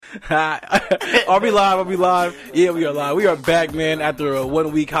Are we live? Are we live? Yeah, we are live. We are back, man, after a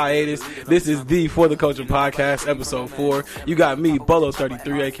 1 week hiatus. This is the For the Culture podcast, episode 4. You got me,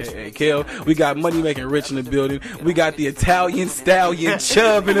 Bolo33, aka Kale. We got Money Making Rich in the building. We got the Italian Stallion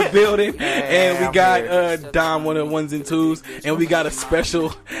Chubb in the building. And we got Dom, one of the ones and twos. And we got a special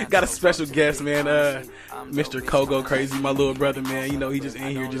guest, man. Mr. Kogo Crazy, my little brother, man. You know, he just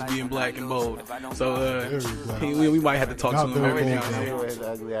in here just being black and bold. So we might have to talk to him every now and then.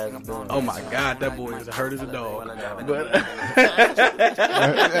 Oh my God, that boy is hurt as a dog. But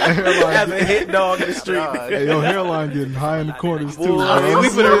as a hit dog in the street. Hey, your hairline getting high in the corners too. We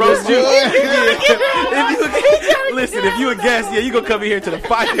finna roast you. Listen, if you a guest, you gonna come in here to the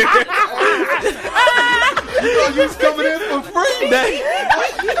fire. You was coming in for free.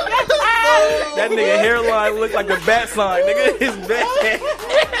 That nigga hairline look like a bat sign, nigga. His bad.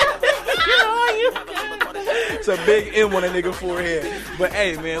 It's a big M on a nigga forehead. But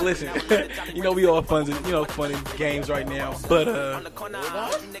hey, man, listen. You know we all fun and games right now. But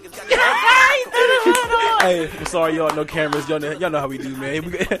hey, I'm sorry, y'all. No cameras. Y'all know how we do, man.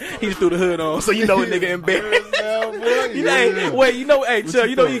 He just threw the hood on, so you know a nigga embarrassed. Hey, Chuck,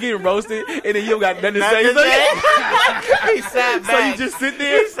 you know you getting roasted, and then you don't got nothing to say. He sat back. So you just sit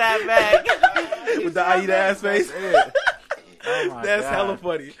there. He sat back With the Aida ass face. Oh That's God. hella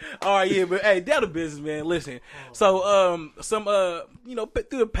funny. All right, yeah, but hey, down to business, man. Listen, so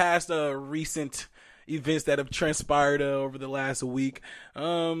through the past recent events that have transpired over the last week,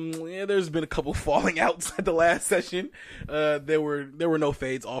 there's been a couple falling outs at the last session. There were no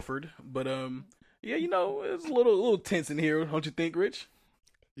fades offered, but it's a little tense in here, don't you think, Rich?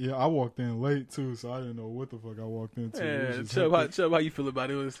 Yeah, I walked in late too, so I didn't know what the fuck I walked into. Yeah, Chubb, how you feel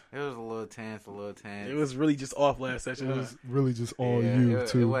about it? It was a little tense. It was really just off last session. It was really just all It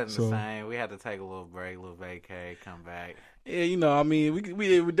too. wasn't the same. We had to take a little break, a little vacay, come back. Yeah,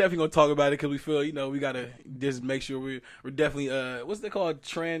 we're definitely gonna talk about it because we feel, we gotta just make sure we're definitely what's they called,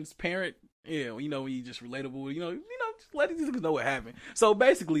 transparent. Yeah, when you just relatable. Just let these niggas know what happened. So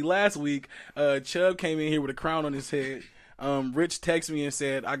basically, last week, Chubb came in here with a crown on his head. Rich texted me and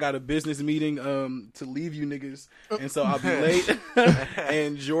said, I got a business meeting to leave you niggas, and so I'll be late.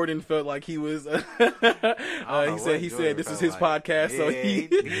 And Jordan felt like he was he said this is his podcast, so he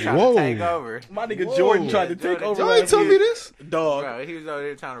tried to take over. My nigga Jordan tried to take over. Y'all ain't tell me this, dog. Bro, he was over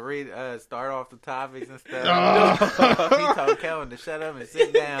there trying to start off the topics and stuff. He told Kelvin to shut up and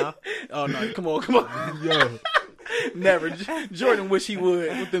sit down. Oh no, come on. yo. Never. Jordan wish he would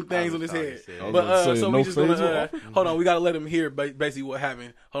with them things on his head. But so we just gonna hold on. We gotta let him hear basically what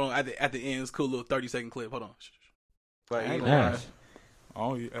happened. Hold on. At the end, it's a cool little 30-second clip. Hold on. But we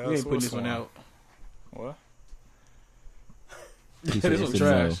Oh, ain't putting this one out. What? This one's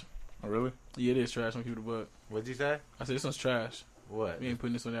trash. Oh, really? Yeah, it is trash. On keep the buck. What'd you say? I said this one's trash. What? We ain't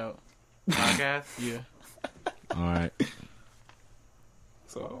putting this one out. Podcast? Yeah. All right,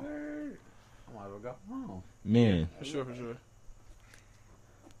 So I might as well go home. man. For sure.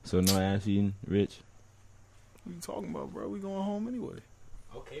 So no ass eating, Rich. what you talking about, bro? We going home anyway.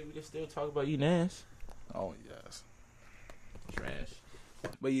 Okay, we can still talk about eating ass. Oh yes. Trash.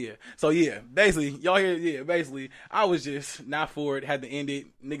 But basically, y'all hear, basically, I was just not for it, had to end it.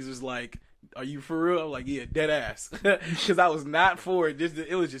 Niggas was like, are you for real? I'm like, yeah, dead ass. Because I was not for it.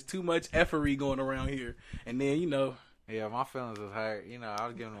 It was just too much effery going around here. And then, Yeah, my feelings was hurt. I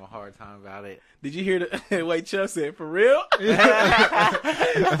was giving him a hard time about it. did you hear the way Chubb said, for real?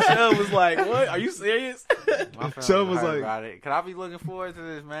 Chubb was like, what? Are you serious? My feelings Chubb was was hurt like- about it. Cause I be looking forward to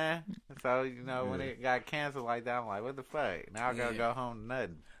this, man. So, when it got canceled like that, I'm like, what the fuck? Now I gotta go home to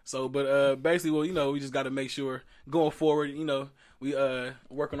nothing. So, but basically, we just got to make sure going forward, we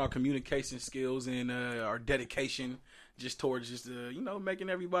work on our communication skills and our dedication just towards making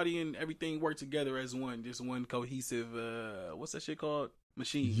everybody and everything work together as one, just one cohesive, what's that shit called?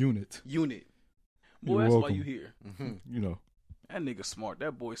 Machine. Unit. Boy, You're that's why welcome. you here. That nigga smart.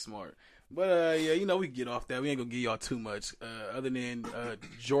 That boy smart. But, we get off that. We ain't gonna give y'all too much. Other than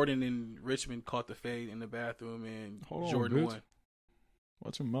Jordan and Richmond caught the fade in the bathroom and Hold on, Jordan bitch. won.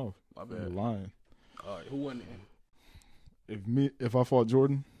 Watch your mouth. My You're bad. lying. All right, who won it? If I fought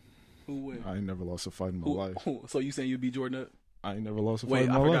Jordan, Who won? I ain't never lost a fight in my life. So you saying you beat Jordan up? I ain't never lost a fight Wait, in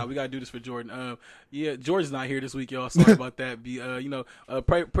I my forgot. life. We gotta do this for Jordan. Jordan's not here this week, y'all. Sorry about that.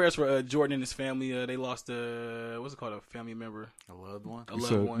 Prayers for Jordan and his family. They lost what's it called? A family member, A loved one? a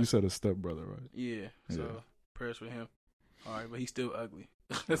loved one. You said a stepbrother, right? Yeah. So Yeah. prayers for him. All right, but he's still ugly.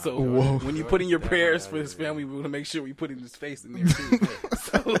 So Whoa. when you put in your prayers for his family, we want to make sure we put in his face in there too.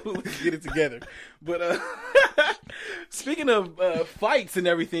 So let's get it together. But speaking of fights and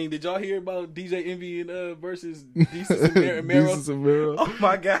everything, did y'all hear about DJ Envy and versus Desus and Mero? Desus and Mero. Oh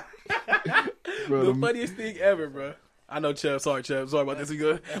my god, Bro, the them- funniest thing ever, bro. I know, Chubb. Sorry, Chubb. Sorry about this.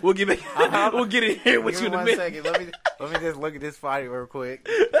 We'll get it. We'll get it here with Give you in me a 1 minute. second. Let me just look at this fight real quick.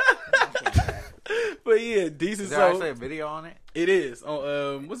 But yeah, Desus. Is there actually a video on it? It is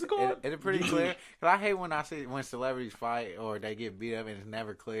on what's it called? Is it pretty clear? Cause I hate when I see when celebrities fight or they get beat up and it's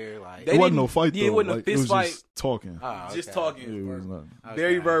never clear. Like, They It wasn't didn't- no fight yeah, it though. wasn't a Like, fist it was fight. just talking. oh, Just okay. talking. It was not Okay.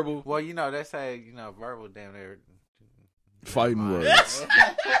 Very verbal. Well, they say verbal damn near. fighting words.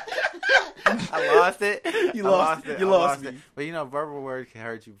 I lost it. You I lost it. you I lost it. me. But verbal words can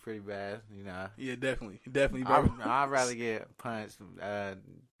hurt you pretty bad. Yeah, definitely, verbal. I'd rather get punched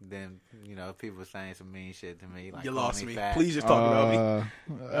than people saying some mean shit to me. Like You calling lost me. fat. Please just talk about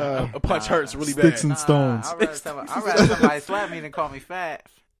me. A punch hurts really bad. Sticks and stones. I'd rather somebody slap me than call me fat.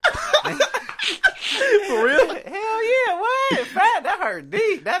 For real? Hell yeah, what? Fat, that hurt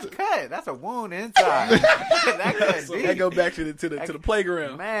deep. That's cut. That's a wound inside. that cut So deep. that go back to the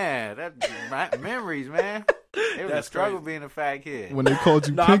playground. Man, memories, man. It was That's a struggle crazy. being a fat kid. When they called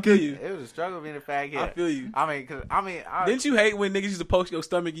you No, I feel pinky, you. It was a struggle being a fat kid. I feel you. Didn't Didn't you hate when niggas used to poke your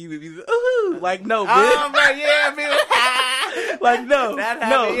stomach? You would be ooh, like no, bitch. Oh man, yeah, man. Like no, That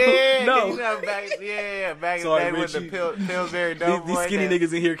no, happened, yeah. no. Back Sorry, in the day Rich, with the Pillsbury These Doughboy. skinny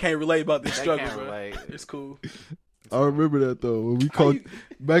niggas in here can't relate about this They struggle, can't bro. relate. It's cool. I remember that though. When we called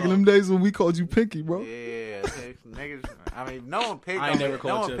back in them days when we called you pinky, bro. Yeah, niggas. No one picked I on ain't me. never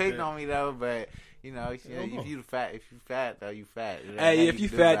called No one Chuck picked that. on me though, but if you fat though, you fat. Hey, if you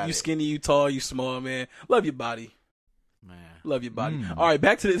do fat, about you it. skinny, you tall, you small, man. Love your body. Man. Love your body. All right,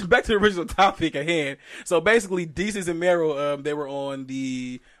 back to the original topic at hand. So basically, Desus and Mero, they were on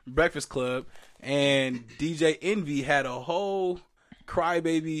the Breakfast Club, and DJ Envy had a whole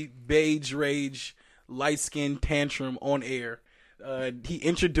crybaby, beige rage, light skin tantrum on air. He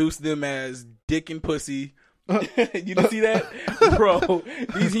introduced them as Dick and Pussy. You didn't see that, bro?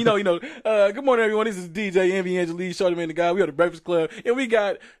 These, good morning, everyone. This is DJ Envy, Angelique, Shorty Man, the guy. We are the Breakfast Club, and we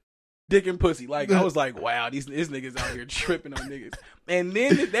got Dick and Pussy. Like, I was like, wow, these niggas out here tripping on niggas. And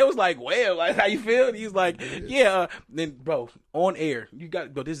then they was like, well, like, how you feel? And he's like, yeah. Then, bro, on air,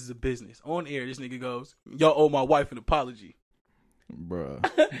 this is a business. On air, this nigga goes, y'all owe my wife an apology. Bruh.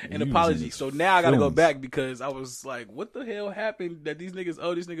 An You was apology. in So his now I gotta go feelings. back because I was like, what the hell happened that these niggas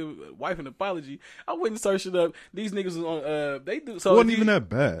owe this nigga wife an apology? I wouldn't search it up. These niggas was on, they do. So It wasn't if even you- that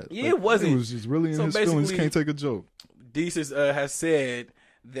bad. Yeah, it wasn't. It was just really in So his feelings. basically- Can't take a joke. Desus has said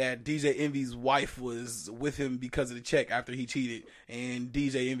that DJ Envy's wife was with him because of the check after he cheated, and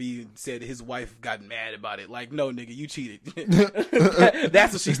DJ Envy said his wife got mad about it. Like, no, nigga, you cheated.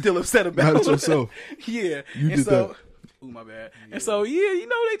 That's what she's still upset about. Mad at yourself. Yeah, You and did so, that. Ooh, my bad. And so, yeah,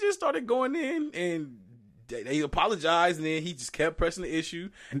 they just started going in and they apologized, and then he just kept pressing the issue.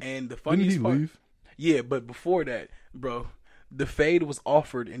 And the Didn't funniest he part, leave? yeah, but before that, bro, the fade was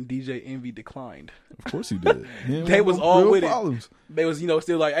offered and DJ Envy declined. Of course he did. He didn't They want was no all real with problems. it. They was,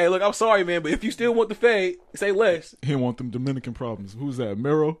 still like, hey, look, I'm sorry, man, but if you still want the fade, say less. He didn't want them Dominican problems. Who's that?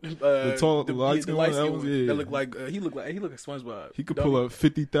 Mero? The tall, the light skin one? That was, yeah. That looked like he looked like SpongeBob. He could pull up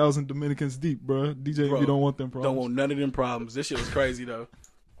 50,000 Dominicans deep, bro. DJ Bro, Envy don't want them problems. Don't want none of them problems. This shit was crazy though.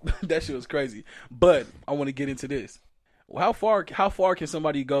 That shit was crazy. But I want to get into this. How far can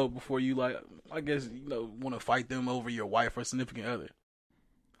somebody go before you want to fight them over your wife or significant other?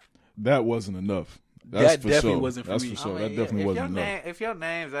 That wasn't enough. That's That for definitely sure. wasn't for That's me. for sure. I That mean, definitely if wasn't enough. If your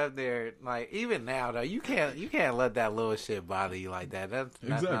name's up there, like even now though, you can't let that little shit bother you like that. That's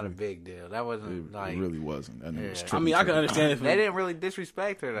not a Exactly. big deal. That wasn't It like really wasn't. That nigga was Yeah. I mean, I can understand if they didn't really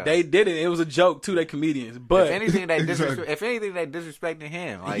disrespect her though. they didn't. It was a joke too. They comedians, but if anything, they Exactly. disrespecting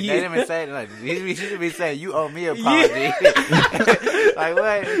him. Like Yeah. they didn't even say like he should be saying you owe me an apology. Like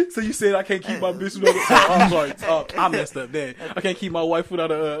what? So you said I can't keep my bitch without I'm sorry. I messed up then. I can't keep my wife without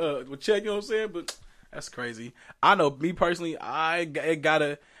a check, you know what I'm saying? But that's crazy. I know, me personally, it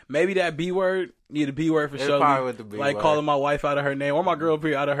gotta, maybe that B word, need a B word for It's sure. probably with the B like word. calling my wife out of her name or my girl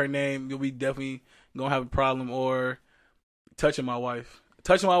period out of her name, you'll be definitely gonna have a problem. Or touching my wife.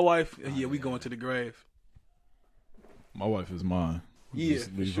 Touching my wife, yeah, we going to the grave. My wife is mine. Yeah,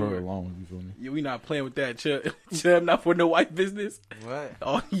 Just for leave sure. her alone. You feel me? Yeah, we not playing with that. Chubb, not for no wife business. What?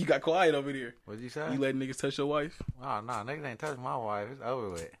 Oh, you got quiet over there. What'd you say? You letting niggas touch your wife? Oh no, niggas ain't touching my wife. It's over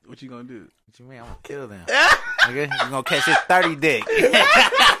with. What you gonna do? What you mean? I'm gonna kill them. Nigga, you gonna catch this 30 dick.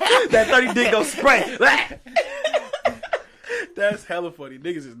 That 30 dick go spray. That's hella funny.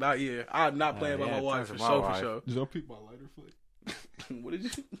 Niggas is not here. I'm not playing by yeah, my wife for touching my sure, wife. for sure. Did y'all peep my lighter flick? What did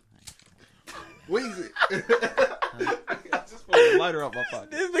you? Weezy. I just pulled a lighter out my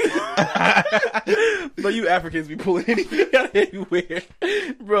pocket. Bro, you Africans be pulling anything out of anywhere.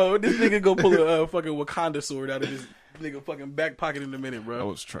 Bro, this nigga go pull a fucking Wakanda sword out of his nigga fucking back pocket in a minute, bro. That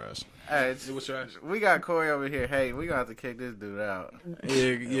was trash. Hey, It was trash. we got Corey over here. Hey, we gonna have to kick this dude out.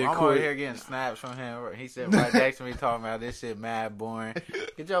 Yeah, I'm Corey. over here getting snaps from him. He said right next to me talking about this shit mad boring.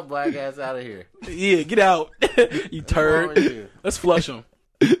 Get your black ass out of here. Yeah, get out. You What's wrong with turd. you? Let's flush him.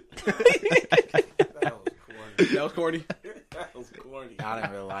 That was corny. That was corny. That was corny. I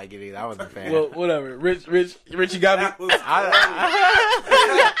didn't really like it either. I wasn't a fan. Well, whatever. Rich, you got me. That was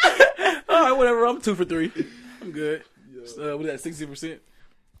All right, whatever. I'm 2 for 3. I'm good. What is that? 60%?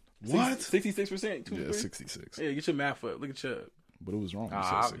 What? 66%? 2 Yeah, for 3? 66. Yeah, get your math up. Look at you. But it was wrong. You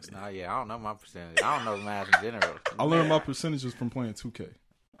Nah, said 60. yeah, I don't know my percentage. I don't know math in general. I learned my percentages from playing 2K.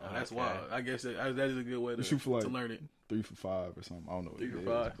 Oh, that's Okay. wild. I guess that is a good way You shoot for like to learn it. 3 for 5 or something. I don't know. What 3 it for is,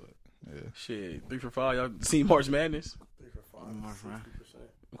 5. but yeah. Shit, 3 for 5. Y'all seen March Madness? 3 for 5. More fun. 60%.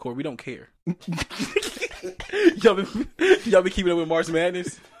 Of course, we don't care. y'all been keeping up with March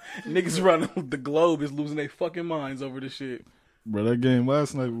Madness? Niggas around the globe is losing their fucking minds over this shit. Bro, that game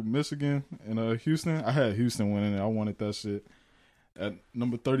last night with Michigan and Houston, I had Houston winning it. I wanted that shit. At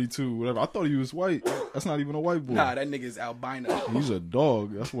number 32, whatever. I thought he was white. That's not even a white boy. Nah, that nigga's albino. He's a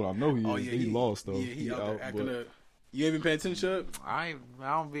dog. That's what I know he is. Oh, yeah, he lost, though. Yeah, he out there acting but up. You ain't been paying attention, Chuck? I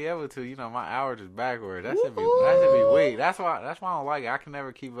don't be able to. You know, my hours is backward. That should be weak. That's why I don't like it. I can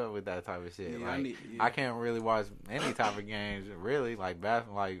never keep up with that type of shit. Yeah, Like I can't really watch any type of games. Really, like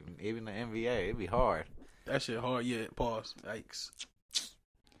basketball, like even the NBA. It'd be hard. That shit hard. Yeah, pause. Yikes.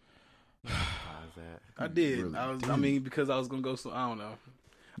 How's that? I did. Really I mean, because I was gonna go. So I don't know.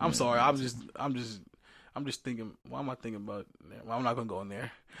 I'm sorry. I'm just thinking. Why am I thinking about? Well, I'm not gonna go in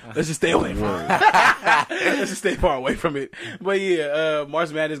there. Let's just stay away from it. Let's just stay far away from it. But yeah,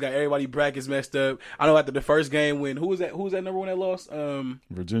 March Madness got everybody brackets messed up. I know after the first game when who was that number one that lost?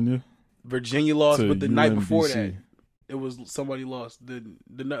 Virginia Lost, to but the night UMBC. before that, it was somebody lost.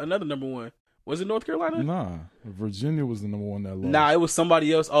 Another number one. Was it North Carolina? Nah, Virginia was the number one that lost. Nah, it was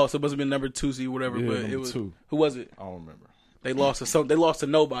somebody else. Oh, so it must have been number 2 seed, whatever. Yeah, but number it was 2. Who was it? I don't remember. They lost to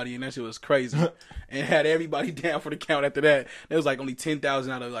nobody, and that shit was crazy. And had everybody down for the count after that. It was like only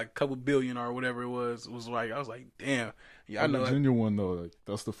 10,000 out of like a couple billion or whatever it was. It was like I was like, damn. Yeah, I know Virginia won though. Like,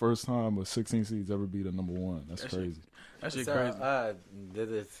 that's the first time a 16 seeds ever beat a number one. That's crazy. that shit So, crazy. did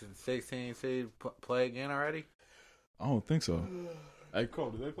the 16 seed play again already? I don't think so. Hey,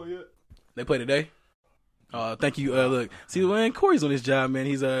 Cole, did they play yet? They play today. Thank you. Look, see, man, Corey's on his job, man.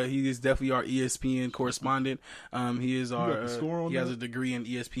 He is definitely our ESPN correspondent. He is got our. the score on he has that? a degree in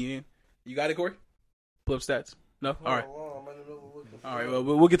ESPN. You got it, Corey? Pull up stats. No. All right. I'm in the middle of looking for All right. Well,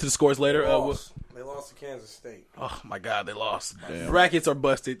 we'll get to the scores later. They lost to Kansas State. Oh my God, they lost. Damn. Brackets are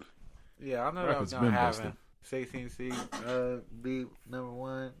busted. Yeah, I know that Rapids was gonna been happen. 16 seed, beat number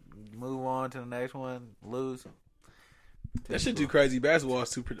one, move on to the next one, lose. That shit too crazy. Basketball is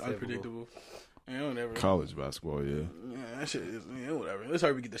too unpredictable. Yeah, whatever. College basketball, yeah. Yeah, that shit is whatever. Let's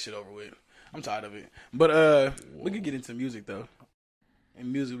hurry we get this shit over with. I'm tired of it. But we could get into music though.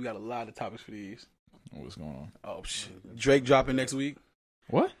 In music, we got a lot of topics for these. What's going on? Oh shit! Drake dropping next week.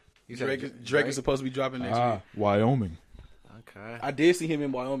 What? You said Drake is supposed to be dropping next week. Wyoming. Okay. I did see him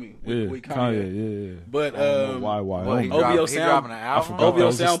in Wyoming with Kanye. Yeah. But I don't know why Well, Wyoming. OVO he Sound- dropping an album. forgot that OVO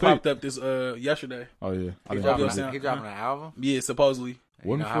was a Sound state. popped up this yesterday. Oh yeah. I He didn't OVO know dropping, Sound. he dropping an album. Yeah, supposedly.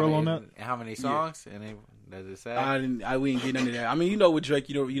 Wasn't how Pharrell on many- that? How many songs? And it, does it say? We ain't get none of that. I mean, you know, with Drake,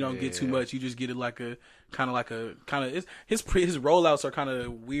 you don't get too Yeah. much. You just get it like a kind of his rollouts are kind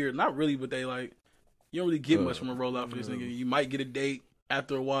of weird. Not really, but they like you don't really get much from a rollout for this nigga. You might get a date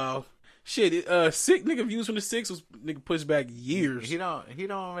after a while. Shit, sick nigga views from the 6 was nigga pushed back years. He don't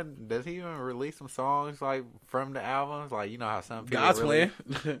even does he even release some songs like from the albums? Like you know how some people God's really,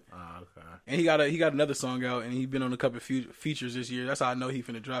 plan. Oh, okay. And he got another song out, and he been on a couple of features this year. That's how I know he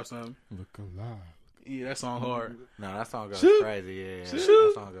finna drop something. Look alive. Yeah, that song hard. No, that song goes Shoot. crazy. Yeah, Shoot.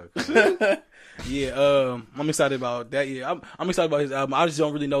 that song goes crazy. Yeah, I'm excited about that. Yeah, I'm excited about his album. I just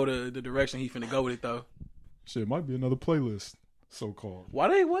don't really know the direction he finna go with it though. Shit, might be another playlist, so called. Why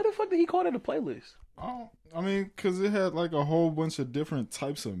the fuck did he call that a playlist? I mean, because it had like a whole bunch of different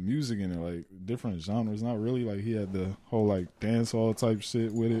types of music in it, like different genres. Not really like he had the whole like dancehall type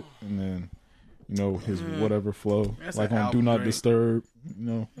shit with it, and then you know his whatever flow, That's like an on Do album, Not Drake. Disturb. You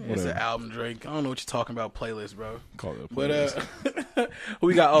know, It's whatever. an album, Drake. I don't know what you're talking about, playlist, bro. Call it a But playlist. who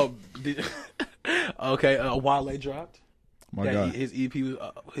we got? Okay, Wale dropped. My That guy, his EP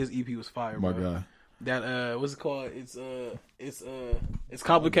was fire. my bro. guy. That what's it called? It's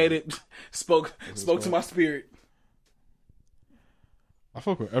complicated. spoke to my spirit. I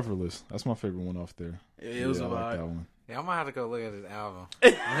fuck with Everless. That's my favorite one off there. It was I a like vibe. that one. Yeah, I'm gonna have to go look at this album.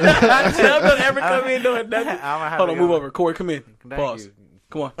 I'm not ever come in doing nothing. I'ma have Hold to on, go- move over. Corey, come in. Thank Pause. you.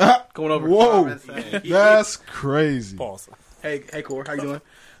 Come on. Come on over. Whoa, that's crazy. Pause. Hey, Corey, how you doing?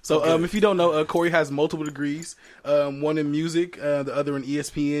 So, if you don't know, Corey has multiple degrees. One in music, the other in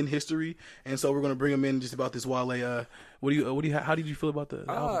ESPN history, and so we're gonna bring him in just about this Wale. How did you feel about the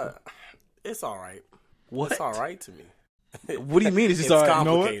album? It's all right. What? It's all right to me. What do you mean? It's just It's all right.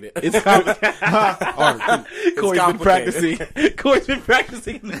 complicated. It's complicated. All right, Corey's been complicated. practicing. Corey's been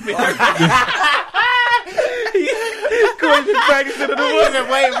practicing in the mirror. Corey's been practicing in the He's woods. been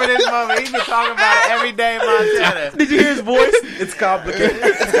waiting for this moment. He's been talking about it every day in Montana. Did you hear his voice? It's complicated.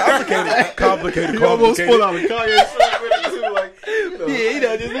 It's complicated. Complicated. he almost Complicated. pulled out a Kanye song with it too. Like,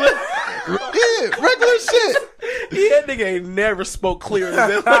 Yeah, just look. yeah, regular shit. Yeah, that nigga ain't never spoke clear as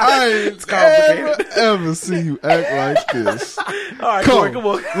this. I ain't It's complicated. ever see you act like this. All right, Corey, come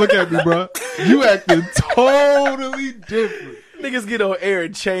on. Look at me, bro. You acting totally different. Niggas get on air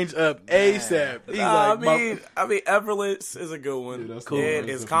and change up ASAP. He's I like, mean, Everless is a good one. Yeah, that's Cool. cool. And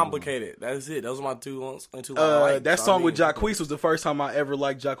That's it's definitely complicated. That's it. Those are my two ones. Only two I like. that So, song I with mean, Jacquees was the first time I ever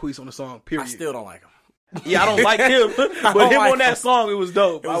liked Jacquees on a song. Period. I still don't like him. Yeah, I don't like him, but him don't on like that him. song, it was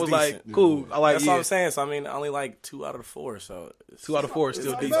dope. It was I was like, decent. cool. I like That's it. what I'm saying. So I mean, I only like 2 out of the 4. So it's 2 out of 4 is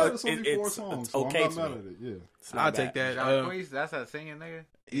still It's decent. not bad. It's only It- 4 it's- songs. it's so okay I'm to not mad me. at it. Yeah. it's not I'll bad. take that. Jacquees, that's that singing nigga?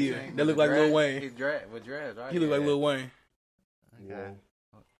 Yeah, Sing that look with like Lil dread? Wayne. He's with dreads, right? He look like Yeah. Lil Wayne. Okay.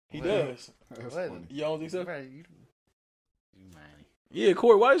 He What? does. That's What? funny. You don't think so? Bro, you man. Yeah,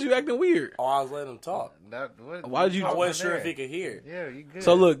 Corey, why is you acting weird? Oh, I was letting him talk. Why did you- I wasn't sure if he could hear. Yeah, you good.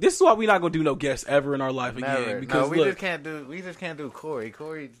 So look, this is why we're not gonna do no guests ever in our life Never. again. Because No, we look, just can't do. We just can't do Corey.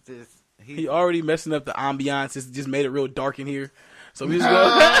 Corey just he already messing up the ambiance. It's just made it real dark in here. So we just go.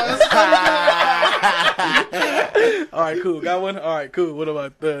 All right, cool. Got one. All right, cool. What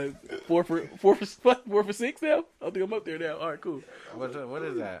about the 4 for 6 now? I think I'm up there now. All right, cool. What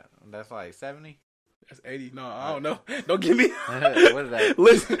is that? That's like 70. That's 80. No, I don't know. Don't give me. What is that?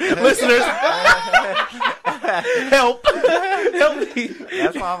 Listeners, help me.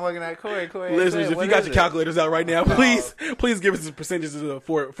 That's why I'm looking at Corey. Corey, Listeners, if what you got is your it? calculators out right now, please give us the percentages of the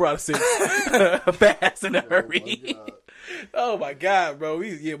 4 out of 6. Fast in a hurry. Oh my god, bro.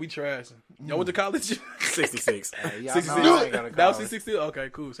 We trash. Y'all went to college? 66. Hey, y'all 66. know I ain't gonna That was college. 66. Okay,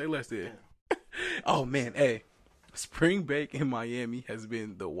 cool. Say less then. Oh man, hey. Spring break in Miami has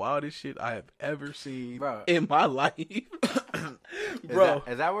been the wildest shit I have ever seen Bro. in my life. Bro.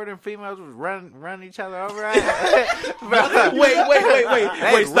 Is that where them females was run each other over at? Bro, Wait,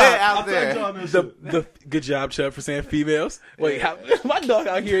 they lit stop. out there. The good job, Chubb, for saying females. Wait, Yeah. my dog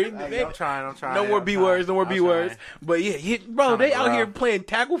out here. Hey, I'm trying. No more B words, no more B words. But yeah, bro, they out here playing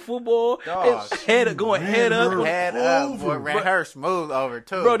tackle football, Dog. going head up. Head up, boy, ran her smooth over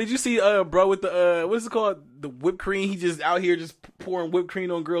too. Bro, did you see bro with the what is it called? The whipped cream. He just out here just pouring whipped cream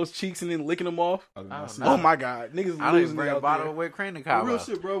on girls' cheeks and then licking them off. I did not see Oh that. my god, niggas I didn't losing bring it a out bottle there. of whipped cream to Real Cabo.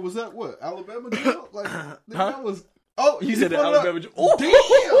 shit, bro. Was that what? Alabama jail? Like, nigga, that was. Oh, You said that put it up.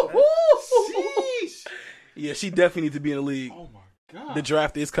 Alabama. Sheesh. Yeah, she definitely needs to be in the league. Oh my god. The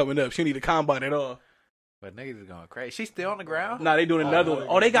draft is coming up. She don't need a combine at all. But niggas is going crazy. She's still on the ground. Nah, they doing another Oh, one.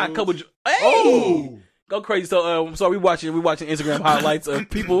 Oh, they got a couple. Hey, Oh. go crazy. So we watching Instagram highlights of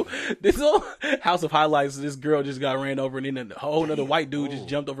people. This whole house of highlights. This girl just got ran over, and then a whole another white dude just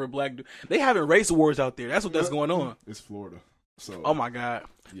jumped over a black dude. They having race wars out there. That's what that's going on. It's Florida. So. Oh my god.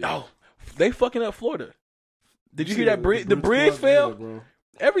 Yeah. Oh, they fucking up Florida. Did you hear that bridge? The bridge bridge fell. Yeah, bro.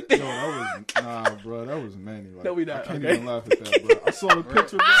 Everything. Yo, that was bro. That was Manny. Like, No, we not, I can't okay? even laugh at that, bro. I saw the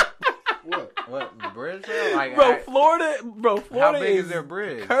picture. Bro. What? What, the bridge fell? Like, Bro, Florida how big is their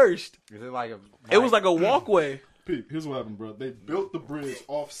bridge? cursed. Is it like a? It was like a walkway. Pete, here's what happened, bro. They built the bridge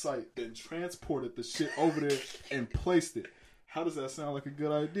off site, then transported the shit over there and placed it. How does that sound like a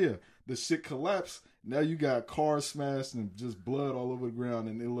good idea? The shit collapsed. Now you got cars smashed and just blood all over the ground,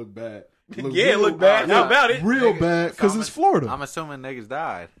 and it looked bad. Yeah, it looked bad. How about it? Real bad because So it's Florida. I'm assuming niggas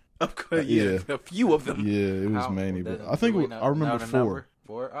died. Of course, Yeah. a few of them. Yeah, it was How- Manny, does- but I think do we I know remember the 4. number?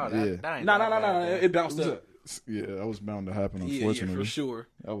 4? Oh, that, Yeah. that ain't No. that bad. It bounced up. Yeah, that was bound to happen. Yeah, Unfortunately, for sure.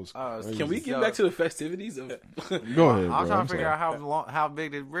 That was. Oh, crazy. Can we get back to the festivities of? Go ahead, bro. I'm trying to figure out how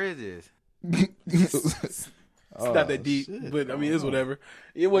big this bridge is. It's not that deep, but I mean, it's whatever.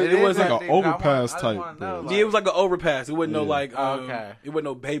 It was. It is wasn't. like that an deep. overpass I just type wanna know, bridge. Yeah, it was like an overpass. It wasn't no Yeah. like. Okay. It wasn't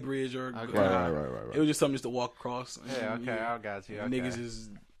no Bay Bridge or. Okay. Right. It was just something just to walk across. Yeah, okay, I got you. Okay. Niggas is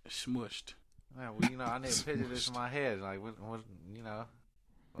smushed. Yeah, well, I need to picture this in my head. Like, what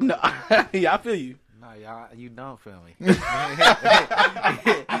No, yeah, I feel you. No, y'all, you don't feel me.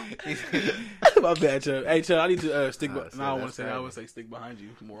 My bad, Chubb. Hey, Chubb, I need to stick. Nah, No, see, I want that's to say I crazy. would say stick behind you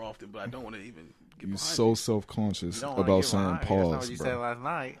more often, but I don't want to even get You behind so you. self-conscious You don't wanna about get saying behind me. That's not pause, what you said bro. last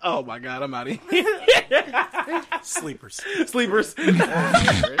night. Oh my God, I'm out of here. Sleepers. Sleepers.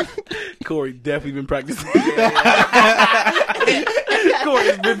 Corey definitely been practicing.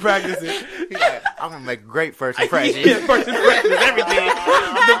 Corey's been practicing. He's like, I'm gonna make a great first impression. Yeah, first impression is everything.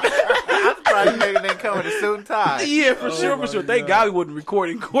 I'm surprised nigga didn't come with a suit and tie. Yeah, for sure, for sure. Thank God we wasn't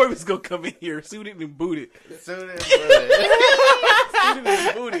recording. Corey was gonna come in here, suited and booted. Suited and Suited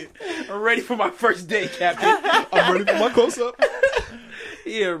and booted. I'm ready for my first day, Captain. I'm ready for my close-up.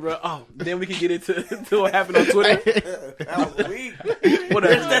 Yeah, bro. Oh, then we can get into to what happened on Twitter. That was weak.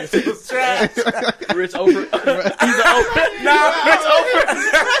 Whatever. That shit was trash. Rich Oprah. He's an Oprah. Nah, Rich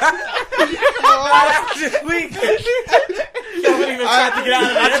Oprah. Just weak. Somebody even tried to get out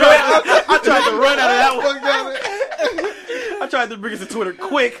of that. I tried to run out of that one. Fuck that. I tried to bring us to Twitter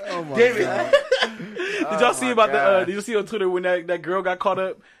quick. Oh my Damn it. God. Did y'all see my about God. did you see on Twitter when that girl got caught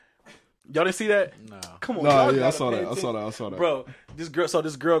up? Y'all didn't see that? No. Come on. No, y'all yeah, I gotta saw pay that. I attention. saw that. Bro, this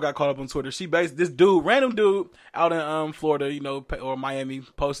girl got caught up on Twitter. This dude, random dude out in Florida, or Miami,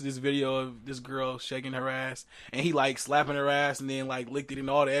 posted this video of this girl shaking her ass, and he like slapping her ass and then like licked it and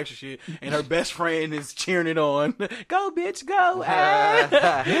all the extra shit, and her best friend is cheering it on. Go bitch, go.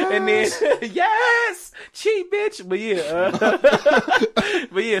 Ah. And then yes, cheat bitch.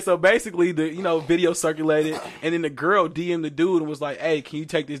 But yeah, so basically the video circulated, and then the girl DM'd the dude and was like, "Hey, can you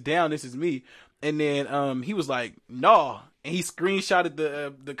take this down? This is me." And then he was like, "No," and he screenshotted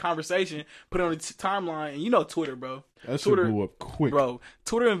the conversation, put it on the timeline, and Twitter, bro. That shit Twitter blew up quick. Bro,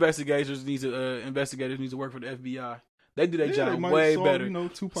 Twitter investigators need to work for the FBI. They do their Yeah, job they might way solve, better.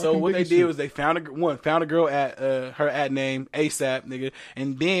 Tupac So and what they Biggie did shit. was they found a girl at her ad name ASAP, nigga,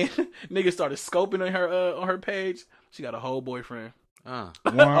 and then nigga started scoping on her page. She got a whole boyfriend, a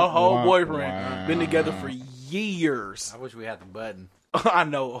whole boyfriend, been together for years. I wish we had the button. I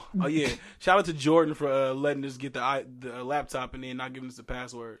know. Oh yeah. Shout out to Jordan for letting us get the laptop and then not giving us the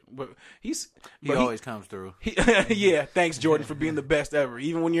password. But He he always comes through. yeah, thanks Jordan for being the best ever,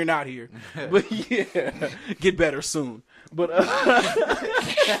 even when you're not here. But yeah, get better soon. But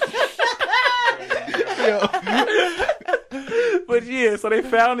but yeah, so they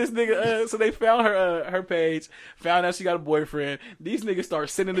found this nigga. So they found her page, found out she got a boyfriend. These niggas start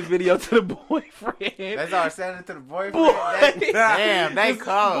sending the video to the boyfriend. That's all sending it to the boyfriend. Boy. Damn, they Boy,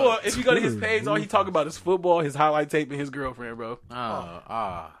 cold. if you go to his page, all he talk about is football, his highlight tape, and his girlfriend, bro.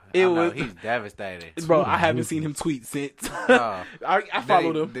 It was- he's devastated. Bro, I haven't seen him tweet since. Oh. I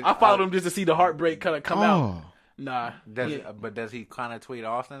followed him. I followed him just to see the heartbreak kind of come out. Nah, But does he kind of tweet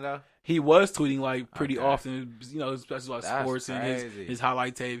often though? he was tweeting like pretty Okay. often, especially about That's sports and crazy. his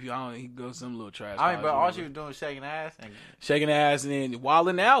highlight tape. He goes some little trash. I mean, but vibes or all whatever. she was doing was shaking ass and shaking ass and then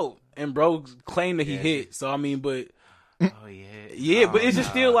wilding out, and bro claimed that he Yeah. hit. So I mean, but oh yeah, yeah, but it's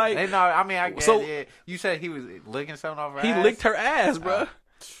just still like no. I mean, I guess So- yeah. You said he was licking something off her he ass? licked her ass, bro.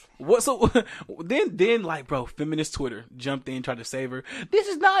 What? So then, like, bro, feminist Twitter jumped in, tried to save her. This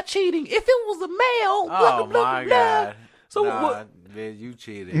is not cheating. If it was a male, blah, Oh blah, my blah, blah. god. So nah, what? bitch, you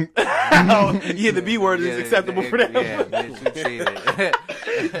cheated. Yeah, the B word is Yeah, acceptable for that. Yeah, bitch, you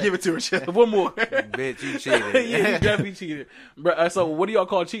cheated. Give it to her, Chef. One more. Bitch, you cheated. Yeah, he definitely cheated. Bro, so what do y'all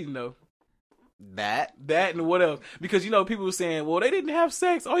call cheating though? That? That and what else? Because people were saying, well, they didn't have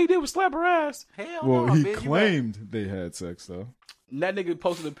sex. All he did was slap her ass. Hell Well, no, he bitch, you claimed they had sex though. And that nigga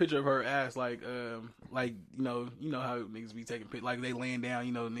posted a picture of her ass, like how niggas be taking pictures, like they laying down,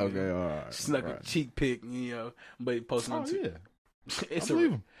 nigga. Okay, all right. Snuck right. a cheek pic, but he posted Oh on Twitter. yeah, It's I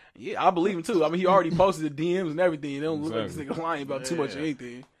believe him. Yeah, I believe him too. I mean, he already posted the DMs and everything. They don't look like Exactly. this nigga lying about too much of Yeah.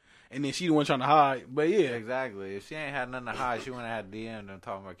 anything. And then she the one trying to hide. But yeah, Exactly. If she ain't had nothing to hide, she wouldn't have had DM them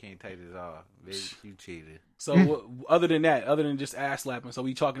talking about can't take this off. Bitch, you cheated. So what, other than just ass slapping, so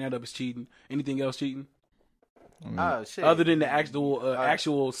we chalking that up as cheating. Anything else cheating? Oh shit. Other than the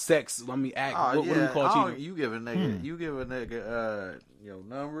actual sex, what do we call cheating? You give a nigga, your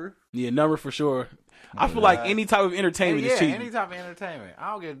number. Yeah, number for sure. I feel like any type of entertainment is cheating. any type of entertainment.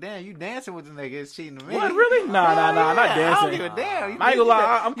 I don't give a damn. You dancing with the nigga is cheating to me. What, really? Nah, Hell not yeah. I dancing. don't give a damn. I ain't gonna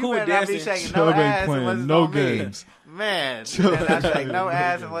lie, I'm cool with better not be dancing. shaking no Chubb ain't ass playing unless it's no on me. games. Man, you better not shake no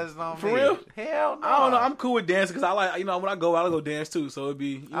ass unless it's on For me. real? Hell no. I don't know. I'm cool with dancing because I like, when I go out, I go dance too. So it'd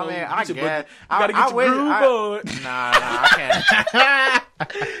be, I mean, get I your guess. You gotta get your groove on. Nah, I can't.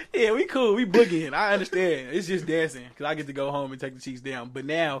 Yeah, we cool. We boogieing. I understand. It's just dancing because I get to go home and take the cheeks down. But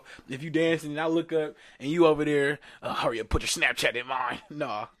now, if you dancing and I look up and you over there, hurry up, put your Snapchat in mine.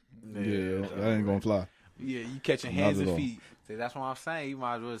 Nah. Yeah, that ain't gonna fly. Yeah, you catching Not hands at and all. feet. See, that's what I'm saying. You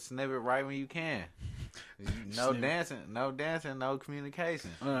might as well snip it right when you can. No dancing, no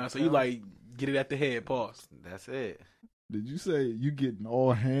communication. So you like get it at the head. Pause. That's it. Did you say you getting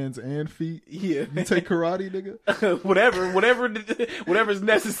all hands and feet? Yeah. You take karate, nigga? whatever's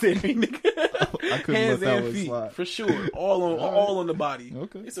necessary, nigga. I couldn't Hands let that and one feet slide. for sure. All on the body.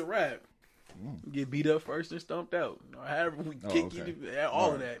 Okay. It's a wrap. Get beat up first and stumped out. Or however we kick okay. you,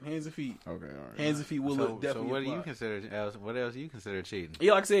 all of that. Hands and feet. Okay, all right. Hands and feet will look So definitely. what do you apply. consider else? What else do you consider cheating?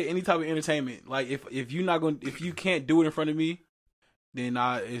 Yeah, like I said, any type of entertainment. Like if you can't do it in front of me, then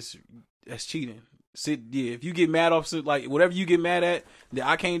that's cheating. If you get mad off like whatever you get mad at that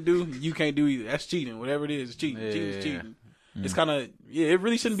I can't do, you can't do either. That's cheating. Whatever it is, it's cheating. Yeah. Cheating is cheating. It's kind of it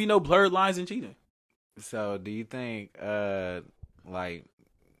really shouldn't be no blurred lines in cheating. So do you think like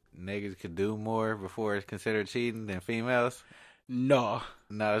niggas could do more before it's considered cheating than females? No,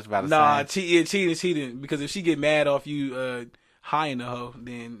 It's about the same. cheating. Because if she get mad off you high in the hoe,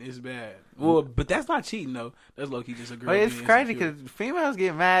 then it's bad. Well, but that's not cheating though. That's low key just a girl. But it's being crazy insecure. because females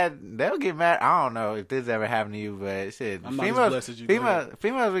get mad. They'll get mad. I don't know if this ever happened to you, but shit, I'm not as blessed as you.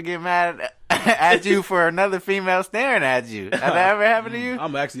 females would get mad at you for another female staring at you. Has that ever happened to you?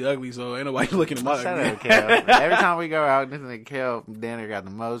 I'm actually ugly, so ain't nobody looking at my Shut ugly. up, Kel. Every time we go out, this nigga Kel dinner got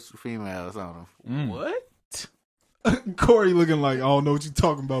the most females on him. What? Corey looking like, I don't know what you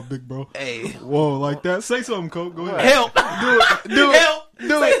talking about, big bro. Hey, Whoa, like that? Say something, Coke. Go ahead. help! Do it. Help!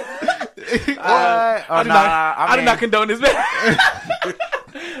 Do it. I do not condone this message.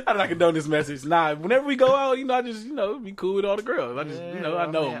 I do not condone this message. Nah, whenever we go out, I just, be cool with all the girls. I just, I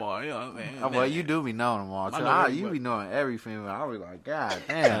know them all. You know what I'm saying? Well, you do be knowing them all, too. I know You everybody. be knowing every female. I'll be like, God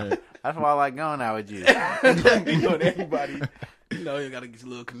damn. That's why I like going out with you. you know everybody. You gotta get a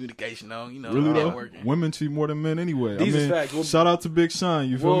little communication on. Really though, networking. women cheat more than men anyway. These is facts. Well, shout out to Big Sean.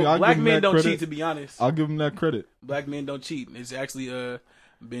 You feel me? Well, I black give him men that don't credit. cheat. To be honest, I'll give him that credit. black men don't cheat. It's actually been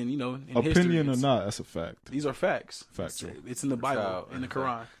in Opinion history. or not, that's a fact. These are facts. Factual. It's in the Bible, in the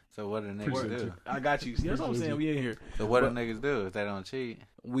Quran. So what do niggas Appreciate do? you. I got you. See, that's what I'm saying. We in here. So what do niggas do if they don't cheat?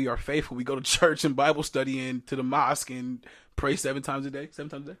 We are faithful. We go to church and Bible study and to the mosque and pray 7 times a day. 7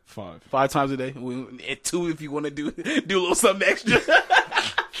 times a day? 5 times a day. And 2 if you want to do a little something extra.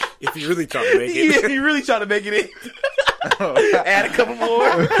 If you really trying to make it. Yeah, you really trying to make it in. Add a couple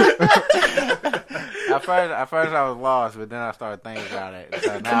more. At first I was lost, but then I started thinking about it.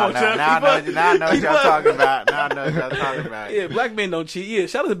 So now, on, Chuck. now I know Keep what up. y'all talking about. Now I know what y'all talking about. Yeah, black men don't cheat. Yeah,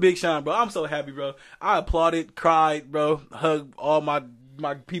 shout out to Big Sean, bro. I'm so happy, bro. I applauded, cried, bro. Hugged all my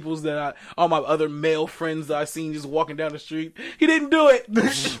peoples all my other male friends that I seen just walking down the street. He didn't do it.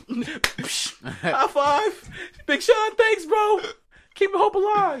 High five. Big Sean, thanks, bro. Keeping hope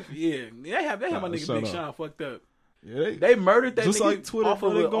alive. Yeah, they have my nigga shut Big up. Sean fucked up. Yeah, They murdered that just nigga like Twitter, off bro,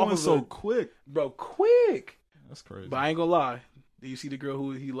 of they a, going off of so a, quick. bro, quick. That's crazy. But I ain't gonna lie. Do you see the girl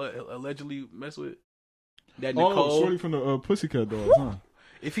who he allegedly messed with? That Nicole. Oh, shorty from the Pussycat Dolls, huh?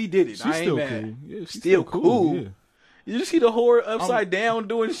 If he did it, She's I ain't still mad. cool. Yeah, she's Still cool. Yeah. Did you see the whore upside down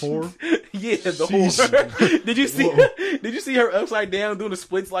doing Whore? Yeah, the Sheesh. whore. Did you see? Whoa. Did you see her upside down doing the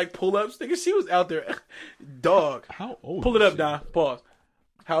splits like pull ups? Nigga, she was out there. Dog. How old? Pull it is up, she? Don. Pause.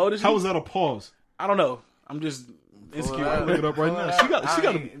 How old is she? How was that a pause? I don't know. I'm just insecure. Pull Look it up right now. She got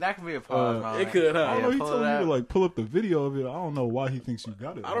that could be a pause. moment. it could, huh? I don't know. He pull told it me to up. like pull up the video of it. I don't know why he thinks you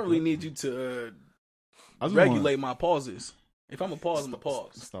got it. I don't really need you to I just regulate my pauses. If I'm a pause, I'm a wanna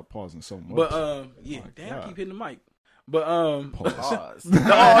pause. Stop pausing so much. But yeah, my damn, God. keep hitting the mic. But Pause. Pause.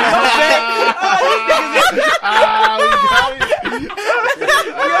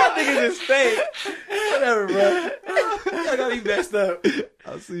 y'all niggas is fake. Whatever, bro. Y'all got me messed up.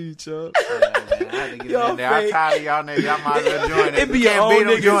 I see you, Chubb. Y'all I'm fake. tired of y'all niggas. Y'all might as well join It it. be You your can't own beat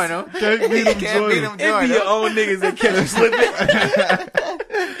them, niggas. join them. Can't beat him, Can't beat join them, him. It join be your them. own niggas that catch you slipping.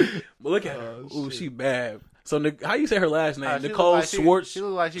 But look at her. Oh, Ooh, shit. she bad. So how you say her last name? She look Nicole like she- Schwartz. She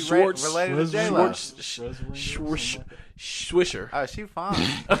look like she Schwartz. related to J-Lo. Swisher. Oh, she fine.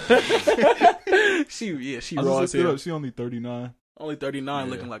 She I raw just as looked it hell. up. She only 39. Only 39,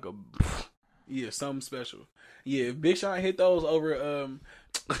 Yeah. looking like a something special. Yeah, if Big Sean hit those over.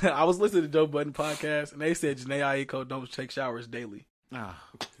 I was listening to Joe Budden podcast, and they said Janae Aiko don't take showers daily. Oh,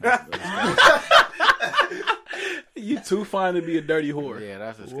 You too fine to be a dirty whore. yeah,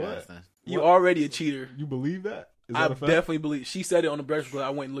 that's disgusting. You already a cheater. You believe that? Is I that a fact? definitely believe. She said it on the Breakfast Club. I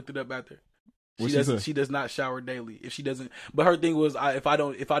went and looked it up after. What'd she say? She does not shower daily. If she doesn't, but her thing was, if I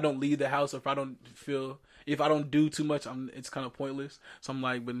don't leave the house, or if I don't do too much, it's kind of pointless. So I'm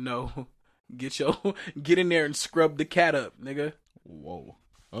like, but no, get in there and scrub the cat up, nigga. Whoa.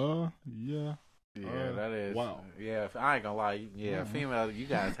 Yeah. Yeah, that is. Wow. Yeah, I ain't gonna lie. Yeah, female, you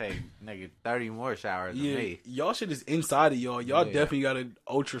gotta take nigga 30 more showers than Yeah, me. y'all shit is inside of y'all. Y'all Yeah. definitely got an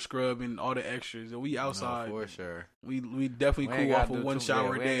ultra scrub and all the extras. And we outside. No, for sure. We definitely We ain't cool gotta off of do one too- shower yeah,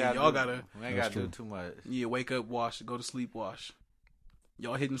 a we ain't day. gotta Y'all do- gotta We ain't That's gotta do true. too much. wake up, wash, go to sleep, wash.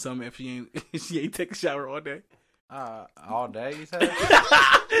 Y'all hitting something if she ain't she ain't take a shower all day. All day, you said?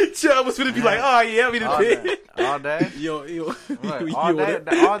 Chubb was gonna be like, oh yeah, I mean all the day? All day? Yo, What, you all, don't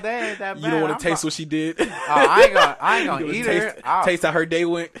day all day ain't that bad. you don't want I'm to taste pro- what she did. I ain't gonna You eat wanna her. taste how her day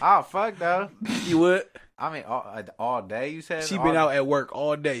went. Oh, fuck, though. You would. I mean, all day, you said? She all been out at work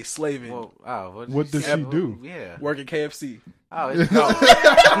all day slaving, Well, What does she do? Yeah. working KFC. Oh, it's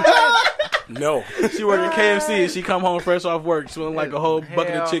No. She working KFC and she come home fresh off work, smelling like a whole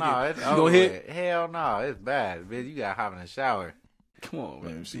bucket of chicken. No, it's You over gonna hit? with. Hell no, it's bad, bitch. You gotta hop in the shower. Come on,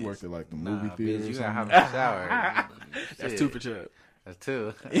 man. Man, she worked at like the movie Nah, theater. bitch, or you gotta hop something. in the shower. That's Shit. 2 for Chubb. That's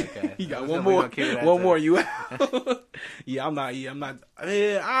 2. Okay. You got We one gonna more. keep it at One 2. more. You out? Yeah, I'm not.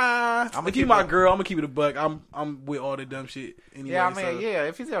 I'ma If you keep my it- girl, I'm gonna keep it a buck. I'm with all the dumb shit anyway. Yeah, I mean, so. yeah.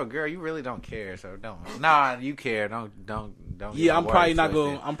 If you're a girl, you really don't care, so don't. Nah, you care. Don't. Get Yeah, my I'm probably words not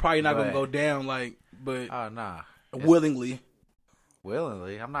twisted. gonna. I'm probably not gonna But- go down like, but Oh nah. willingly.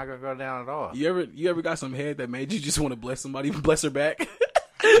 Willingly, I'm not gonna go down at all. You ever got some head that made you just want to bless somebody, bless her back?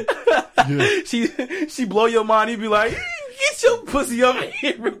 Yeah. She blow your mind. You be like, get your pussy over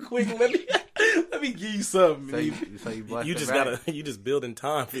here real quick. Let me give you something. So you bless You her just back? gotta, you just building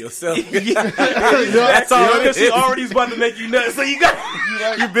time for yourself. That's all. Because she already about to make you nuts. So you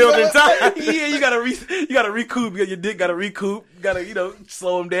got You building time. yeah. You gotta recoup. Your dick gotta recoup. Gotta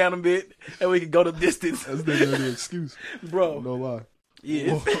slow him down a bit, and we can go the distance, That's the only excuse. bro. No lie.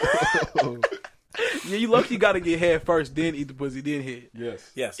 Yeah, yeah. You lucky. You gotta get head first, then eat the pussy, then hit. Yes.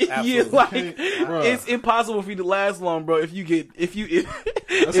 Yes, Yeah, absolutely. like Bruh. it's impossible for you to last long, bro. If you eat it's it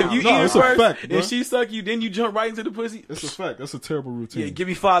a first, fact, bro. and she suck you, then you jump right into the pussy. It's a fact. That's a terrible routine. Yeah, give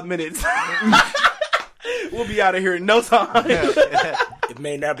me 5 minutes. We'll be out of here in no time. It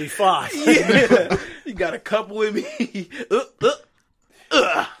may not be 5. Yeah, you got a couple in me.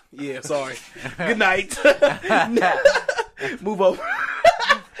 Yeah, sorry. Good night. Move over.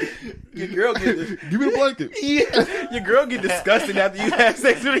 Your girl get Give me the blanket. yeah, your girl get disgusting after you have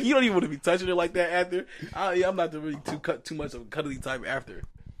sex with her. You don't even want to be touching her like that after. I'm not the really too much of a cuddly type after.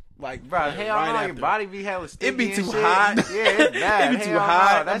 Like, Bro, hell right no, after. your body be hella sticky. It be and too shit. hot. Yeah, it's bad. It be too Hell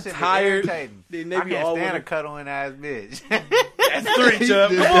hot. No, that I'm shit be tired. irritating. Then they I be can't all stand a with cuddling ass bitch. That's 3,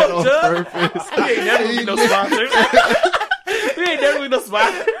 Chubb. He Come did that on, Chubb. purpose. We ain't never gonna be no sponsors. We ain't never gonna be no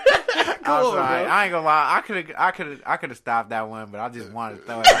sponsors. Come I'm on, sorry. bro. I ain't gonna lie. I could have stopped that one, but I just wanted to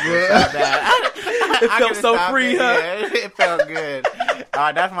throw it out there so bad. It felt so free, huh? Yeah, it felt good. All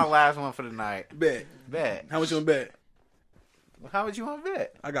right, that's my last one for the night. Bet. Bet. How much you want to bet? How much you want to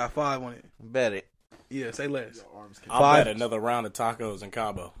bet? I got 5 on it. Bet it. Yeah, say less. I'll 5. bet another round of tacos in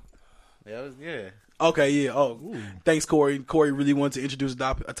Cabo. That was good. Okay, yeah. Oh, thanks, Corey. Corey really wanted to introduce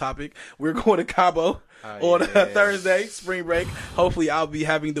a topic. We're going to Cabo on Thursday, spring break. Hopefully, I'll be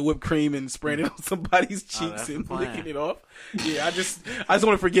having the whipped cream and spraying it on somebody's cheeks that's and the plan. licking it off. Yeah, I just want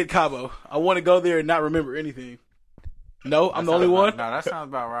to forget Cabo. I want to go there and not remember anything. No, I'm the only one. No, that sounds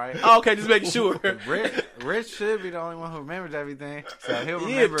about right. Oh, okay, just making sure. Rich should be the only one who remembers everything, so he'll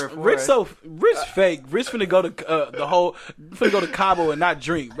Yeah, remember it for Rich us. Rich fake. Rich finna go to finna go to Cabo and not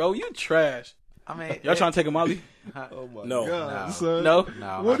drink, bro. You trash. I mean, Y'all trying to take a Molly? Oh my No. God, No. son. No.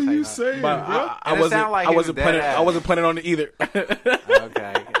 No, What I'm are you not saying, But bro? I And it wasn't. sound like I he wasn't was planning. dead I ass. wasn't planning on it either. Okay.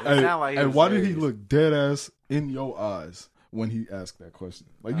 It Hey, sound like he hey, was why did he serious. look dead ass in your eyes when he asked that question?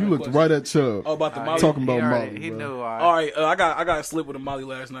 Like you looked question? right at Chubb. Oh, about the Molly. Talking about he already- Molly, He bro. knew. All right, I got a slip with a Molly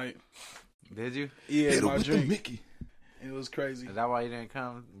last night. Did you? Yeah, Hit him my with the drink. Mickey. It was crazy. Is that why you didn't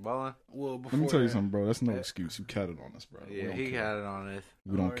come bowling? Well, before Let me tell you that, something, bro. That's no excuse. You catted on us, bro. We Yeah, don't he care. had it on this.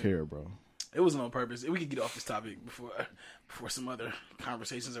 We don't Alright. care, bro. It wasn't on purpose. We could get off this topic before some other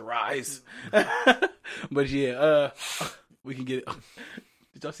conversations arise. But yeah, we can get it.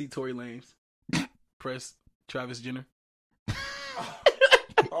 Did y'all see Tory Lanez press Travis Jenner?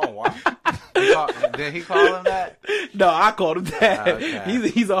 Oh, wow. Did he call him that? No, I called him that. Okay.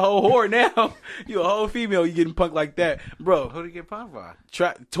 He's a whole whore now. You a whole female. You getting punked like that, bro? Who did he get punked by?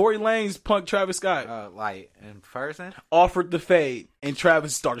 Tory Lanez punked Travis Scott. Like in person? Offered the fade, and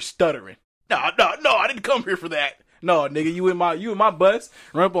Travis started stuttering. No, I didn't come here for that. No, nigga, you in my bus,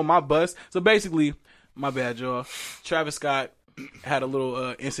 run up on my bus. So basically, my bad, y'all. Travis Scott had a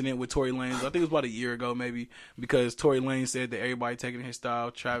little incident with Tory Lanez. I think it was about a year ago, maybe, because Tory Lanez said that everybody taking his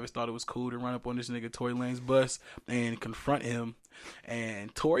style. Travis thought it was cool to run up on this nigga Tory Lanez bus and confront him.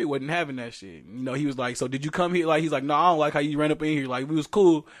 And Tory wasn't having that shit. You know, he was like, "So did you come here?" Like, he's like, "No, I don't like how you ran up in here. Like, we was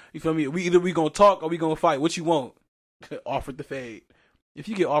cool. You feel me? We gonna talk or we gonna fight. What you want?" Offered the fade. If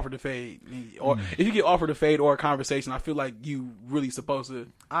you get offered a fade, or if you get offered a fade or a conversation, I feel like you really supposed to.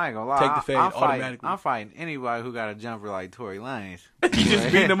 I ain't gonna lie. Take the fade automatically. I'm fighting anybody who got a jumper like Tory Lanez. You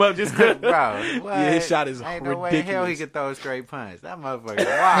just beating him up just good. Bro, what? Yeah, his shot is ain't ridiculous. no way in hell he could throw a straight punch. That motherfucker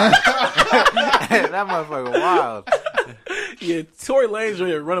wild. That motherfucker wild. Yeah, Tory Lanez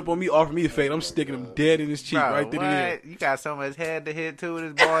ready to run up on me, offer me a fade. I'm sticking him dead in his cheek Bro, right there. what? You got so much head to hit too with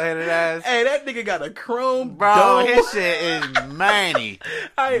his bald headed ass. Hey, that nigga got a chrome Bro, dome. his shit is manny.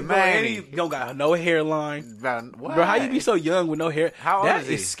 I ain't Man. he don't got no hairline. Bro, what? Bro, how you be so young with no hair? How old That is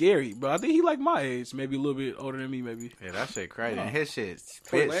he? is scary, bro. I think he like my age, maybe a little bit older than me, maybe. Yeah, that shit crazy. And his shit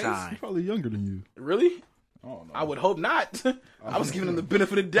Tory spit Lanez? He's shine. probably younger than you. Really? I don't know. I would hope not. I was giving him the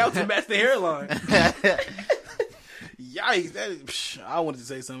benefit of the doubt to match the hairline. Yikes! I wanted to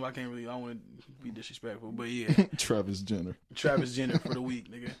say something. I don't want to be disrespectful, but yeah, Travis Jenner. Travis Jenner for the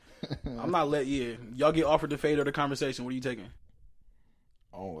week, nigga. I'm not y'all get offered the fade or the conversation. What are you taking?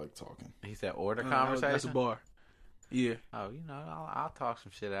 I don't like talking. He said, order That's a conversation. bar. Yeah. Oh, you know, I'll talk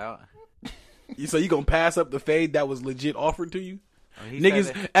some shit out. So you gonna pass up the fade that was legit offered to you? I mean, he Niggas,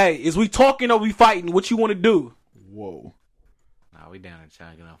 said that- hey, is we talking or we fighting? What you want to do? Whoa. Nah, we down in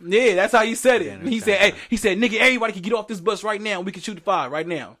chunking them. Yeah, that's how he said it. Yeah, And he said, "Hey, he said, nigga, everybody can get off this bus right now. And we can shoot the 5 right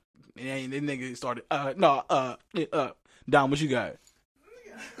now." And then nigga started, Dom, what you got?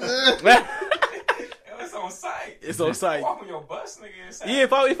 It's on site. It's on site. Walk on your bus, nigga. Inside. Yeah,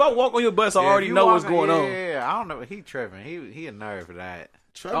 if I walk on your bus, I Yeah, already if you know what's walking- going on. Yeah, I don't know. He tripping. He a nerd for that.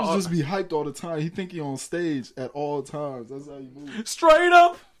 Travis just be hyped all the time. He think he on stage at all times. That's how he moves. Straight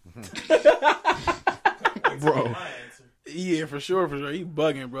up. Bro. Yeah, for sure. He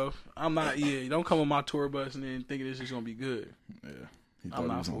bugging, bro. I'm not. Yeah, don't come on my tour bus and then thinking this is gonna be good. Yeah. He I'm thought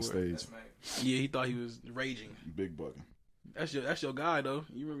not he was on for it. stage. Yeah, he thought he was raging. Big bugging. That's your guy though.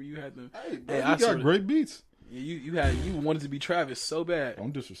 You remember you had the. Hey, bro, Hey, he I got sorta- great beats. Yeah, you wanted to be Travis so bad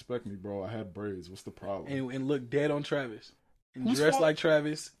Don't disrespect me, bro. I had braids. What's the problem? and look dead on Travis and Who's dress fault? like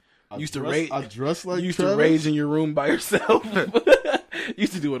Travis. I used to dress- rage. I dress like used Travis. to rage in your room by yourself.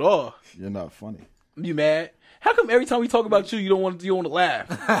 Used to do it all. You're not funny. You mad? How come every time we talk about you, you don't want to laugh?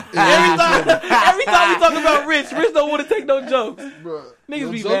 every time we talk about Rich don't want to take no jokes. Bro, Niggas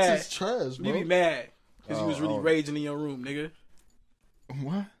your be jokes mad. is trash, bro. You be mad because you was really Oh. raging in your room, nigga.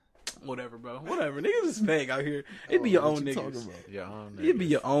 What? Whatever, bro. Whatever. Niggas is fake out here. It be your What own you niggas. talking about? Your own It be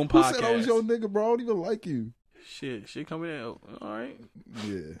your own Who podcast. said I was your nigga, bro? I don't even like you. Shit coming in. All right.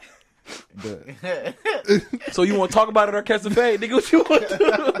 Yeah. Bet. So you want to talk about it or catch the fade? Nigga, what you want to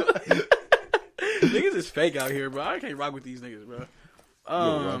do? Niggas is fake out here, bro. I can't rock with these niggas, bro. Yo,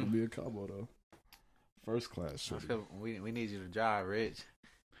 rockin' me a combo though. First class shit. we need you to drive, Rich.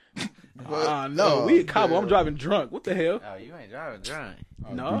 No, we in Cabo. I'm driving drunk. What the hell? Oh, you ain't driving drunk.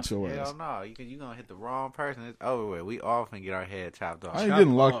 No. Beat your ass. Hell no. You gonna hit the wrong person. It's over with. We off and get our head chopped off. I ain't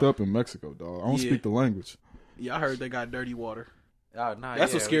getting locked up in Mexico, dog. I don't Yeah. speak the language. Yeah, I heard they got dirty water. Oh, no,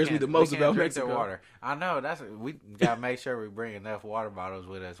 That's what scares me the most about Mexico. Water. I know. We gotta make sure we bring enough water bottles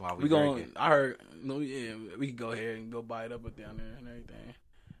with us while we We drink going it. I heard. No, yeah, we can go ahead and go buy it up down there and everything.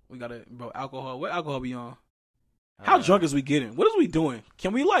 We gotta, bro. Alcohol. What alcohol be on? How drunk is we getting? What is we doing?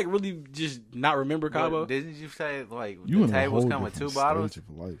 Can we like really just not remember Cabo? What, didn't you say like You the in a tables whole come with 2 different bottles? stage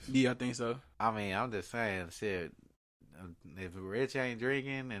of life. Yeah, I think so. I mean, I'm just saying, shit. If Rich ain't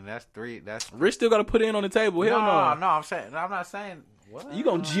drinking, and that's 3, that's Rich still got to put in on the table. Hell no. no. I'm not saying. What? You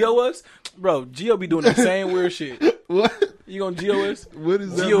gonna Geo us, bro? Geo be doing the same weird shit. What? You gonna Geo us? What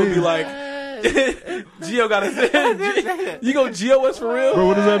does that Geo mean? be like, Geo gotta say, you gonna Geo us for real? Bro,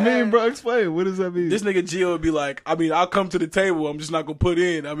 what does that mean, bro? Explain. What does that mean? This nigga Gio would be like, I mean, I'll come to the table. I'm just not gonna put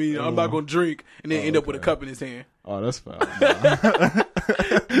in. I mean, I'm not gonna drink, and then end up with a okay. cup in his hand. Oh, that's foul. That's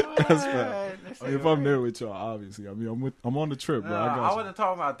foul. I mean, if I'm there with y'all, obviously. I mean, I'm on the trip, bro. No, I I got you. wasn't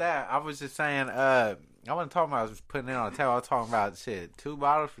talking about that. I was just saying. I wasn't talking about putting it on the table. I was talking about shit. 2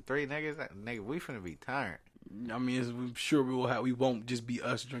 bottles for 3 niggas. Nigga, we finna be turned. I mean, I'm sure we won't just be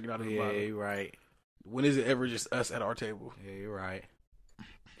us drinking out of the Yeah, bottle. you're right. When is it ever just us at our table? Yeah, you're right.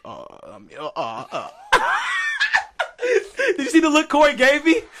 Did you see the look Corey gave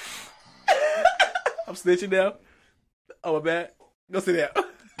me? I'm snitching now. Oh, my bad. Go sit down.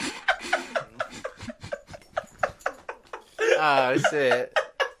 Oh shit.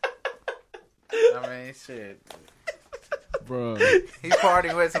 I mean, shit. bro. He's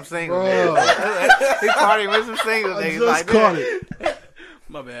partying with some single Bro. niggas. He's partying with some single I niggas just like caught that. it.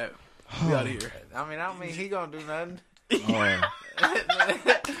 My bad. We out of here. I mean, he gonna do nothing. Oh.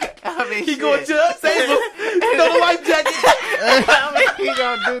 I mean, He shit. going to say throw the life jacket. I mean, he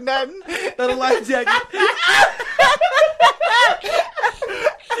gonna do nothing. Throw the life jacket.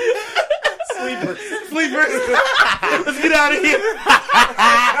 Sleepers. Let's get out of here.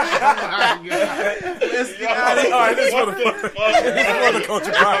 Let's get out of here. All right, this is for the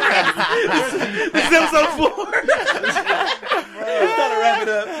culture podcast. This is episode 4. It's time to wrap it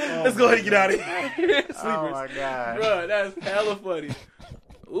up. Let's go ahead and get out of here. Sleepers. Oh my god. Bro, that's hella funny.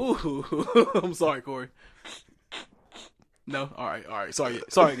 Ooh. I'm sorry, Corey. No? Alright. Sorry,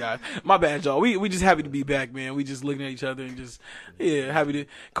 guys. My bad, y'all. We just happy to be back, man. We just looking at each other and just, happy to.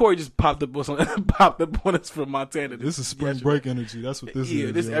 Corey just popped up on us from Montana. This is spring break energy. That's what this is.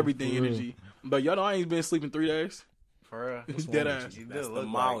 Yeah, this yo. everything For real. energy. But y'all know I ain't been sleeping 3 days. For real. Dead ass. You That's do the look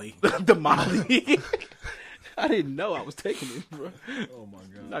Molly. The Molly. I didn't know I was taking it, bro. Oh my god.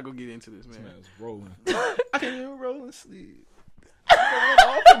 I'm not gonna get into this, man. Man's rolling. I can't even roll and sleep.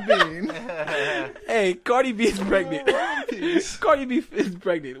 like- Hey, Cardi B is pregnant. Cardi B is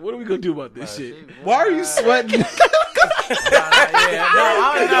pregnant. What are we gonna do about this shit? Why are you sweating?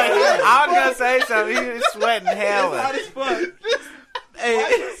 I was gonna say something. He was sweating hella. as fuck.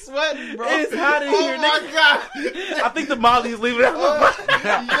 Hey, sweating, bro. it's hot in here, nigga. God. I think the Molly is leaving out. Yo,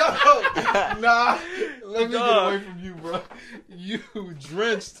 nah. Let me Dog. get away from you, bro. You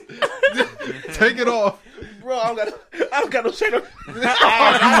drenched. Take it off. Bro, I don't got no shirt on. That's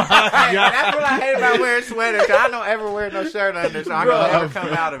what I hate about wearing sweaters. 'Cause I don't ever wear no shirt under, so I Bro, can never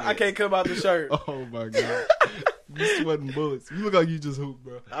come out of it. I can't come out the shirt. Oh my god. You sweating bullets. You look like you just hooped,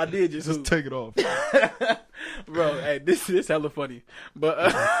 bro. I did just Just take it off. Bro, hey, this is hella funny. But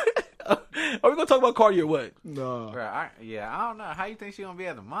are we gonna talk about Cardi or what? Nah. Bro, I don't know. How you think she gonna be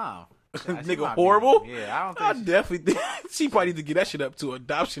as a mom? She Nigga, might be- horrible? Yeah, I don't I think definitely think she probably need to get that shit up to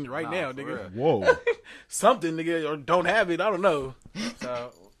adoption right Nah, now, for nigga. real. Whoa. Something, nigga, or don't have it. I don't know.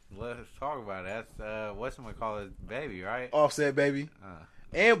 So let's talk about it. That's whatchamacallit baby, right? Offset, baby.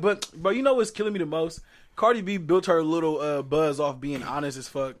 But you know what's killing me the most? Cardi B built her little buzz off being honest as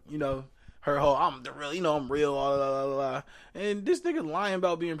fuck. You know, her whole I'm the real, I'm real, blah, blah, blah, blah. And this nigga lying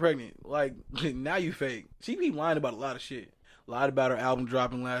about being pregnant. Like, now you fake. She be lying about a lot of shit. Lied about her album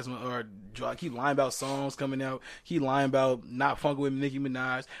dropping last month, or keep lying about songs coming out. He lying about not funking with Nicki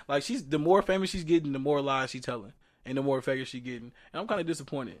Minaj. Like, the more famous she's getting, the more lies she's telling, and the more fakers she getting. And I'm kind of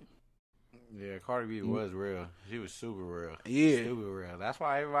disappointed. Yeah, Cardi B was real. She was super real. Yeah. Super real. That's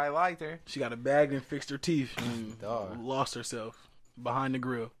why everybody liked her. She got a bag and fixed her teeth and Dog. lost herself behind the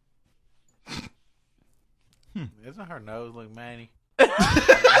grill. Isn't her nose look manny? Like,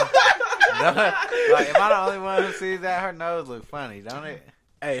 am I the only one who sees that? Her nose look funny, don't it?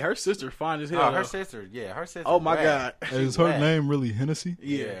 Hey, her sister fine as hell. Oh, her though. sister. Yeah, her sister. Oh my god. Hey, is her wet. name really Hennessy?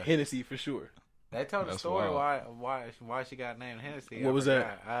 Yeah, Yeah. Hennessy for sure. They told the That's story wild. why she got named Hennessy. What I was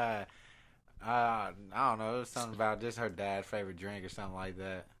forgot. I don't know. It was something about just her dad's favorite drink or something like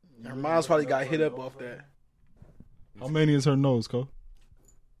that. Her mom's probably got hit up off that. How many is her nose, Cole?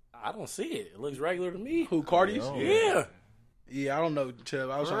 I don't see it. It looks regular to me. Who, Cardi's? Oh. Yeah. Yeah, I don't know, Chubb.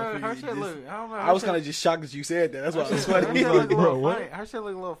 I was trying to Her figure shit this. look. I don't know. I was kind of just shocked that you said that. That's why I was Her funny. shit look a Bro, little what? funny. Her shit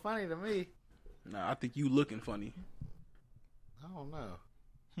look a little funny to me. Nah, I think you looking funny. I don't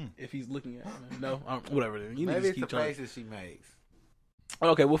know. If he's looking at no, whatever. Then you need Maybe to it's the keep trying. faces she makes.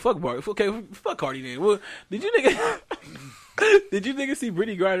 Okay, well, fuck Cardi. Okay, fuck Cardi then. Well, did you niggas see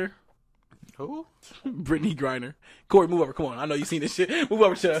Brittany Griner? Who? Brittany Griner. Corey, move over. Come on, I know you seen this shit. Move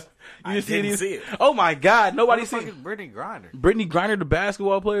over, Chubb. You I didn't see it. Oh my god, nobody Who the fuck seen is Brittany Griner? Brittany Griner, the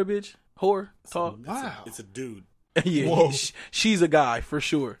basketball player, bitch. Whore, tall. Wow. It's a dude. Yeah, Whoa. she's a guy for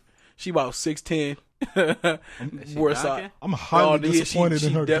sure. She about 6'10". Is she We're dunking? I'm highly Oh, yeah, disappointed she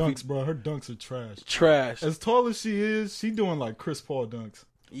in her definitely- dunks, bro. Her dunks are trash. Trash. As tall as she is, she doing like Chris Paul dunks.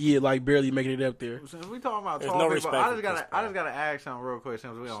 Yeah, like barely making it up there. Since we talking about There's tall no people, respect I for just Chris Paul. gotta ask something real quick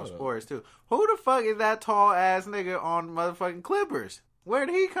since we on Shut up. sports too. Who the fuck is that tall ass nigga on motherfucking Clippers? Where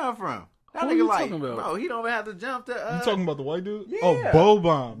did he come from? That Who nigga you like, talking about? bro, he don't even have to jump to. You talking about the white dude? yeah. Oh,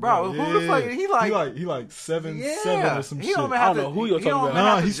 Boban. Bro, who the fuck is he like? He like 7'7" Yeah, or some he shit. don't even I have don't to. know who you're he talking don't about. even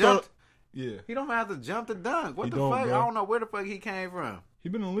Nah, have he to jump. started. Yeah, He don't have to jump to dunk. What He the don't, fuck? bro. I don't know where the fuck he came from. he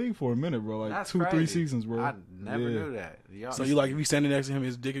been in the league for a minute, bro. Like That's 2-3 crazy. seasons, bro. I never Yeah. knew that. Y'all, So you like if you standing next to him,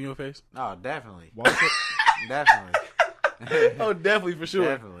 his dick in your face? Oh, definitely, Why is definitely, Oh, definitely for sure.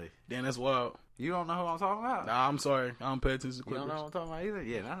 definitely. Damn, that's wild. You don't know who I'm talking about? Nah, I'm sorry. I don't pay attention to You don't know Clippers. who I'm talking about either?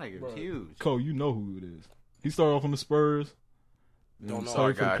 Yeah, that nigga's Bro. huge. Cole, you know who it is. He started off on the Spurs. Don't know.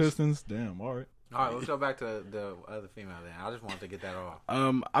 Started for the gosh. Pistons. Damn, all right. All right, let's go back to the other female then. I just wanted to get that off.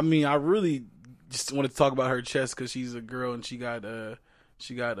 I mean, I really just wanted to talk about her chest because she's a girl and she got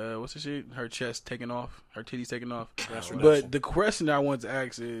what's the shit? Her chest taken off, her titties taken off. But the question I want to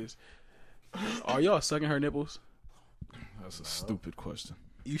ask is, are y'all sucking her nipples? That's a stupid question.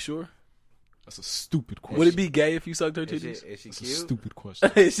 You sure? That's a stupid question. Would it be gay if you sucked her titties? Is she That's cute? a stupid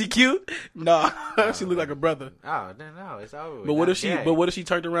question. Is she cute? Nah, she look like a brother. Oh, then no, it's over with. But what if That's she? gay. But what if she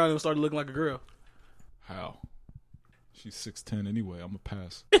turned around and started looking like a girl? How? She's 6'10" anyway. I'm a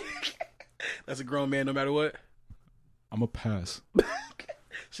pass. That's a grown man, no matter what. I'm a pass.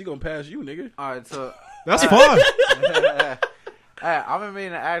 She gonna pass you, nigga. All right, so That's fine. hey, I've been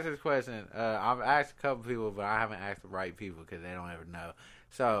meaning to ask this question. I've asked a couple people, but I haven't asked the right people because they don't ever know.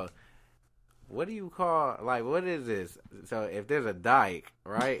 So, what do you call, like, what is this? So, if there's a dyke,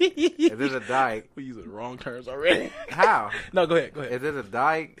 right? If there's a dyke, We using the wrong terms already. how? No, go ahead. If there's a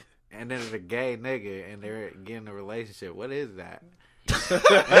dyke and then there's a gay nigga and they're getting a relationship, what is that?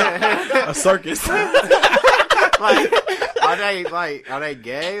 A circus. Like, are they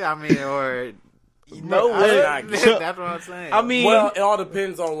gay? I mean, or No way. That's what I'm saying. I mean, Well, it all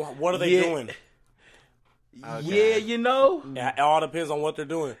depends on what are they Yeah. doing. yeah, you know. It all depends on what they're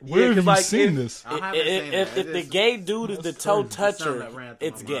doing. Where have 'cause, you like, seen if- this? I haven't seen If that. the gay dude is the toe toucher, that ran through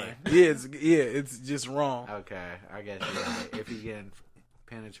it's my gay. mind. It's just wrong. Okay, I guess you're right. If he's getting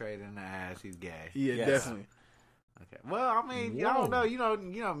penetrated in the ass, he's gay. Yeah, Yes. definitely. Okay. Well, I mean, I don't know. You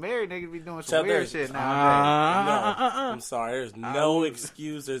know, married niggas be doing some Tell weird them. shit nowadays. No, I'm sorry. There's no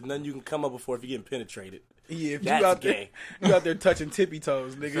excuse. There's nothing you can come up before if you're getting penetrated. Yeah, if you That's out there, gay. you out there touching tippy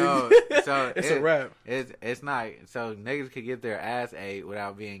toes, nigga. So it's a wrap. It's not. So niggas could get their ass ate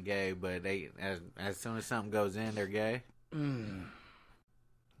without being gay, but they as soon as something goes in, they're gay.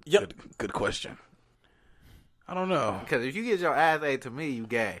 Yep. Good question. I don't know. Because if you get your ass ate, to me, you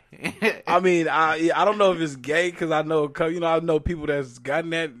gay. I mean, I don't know if it's gay because I know people that's gotten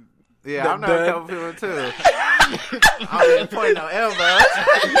that. Yeah, I know done. a couple people too. I ain't pointing no elbows.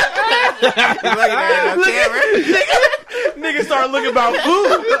 You looking at no camera. Niggas start looking about who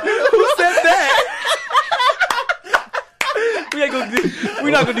said that?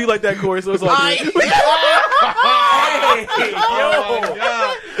 We're not gonna do like that, Corey. So it's all good.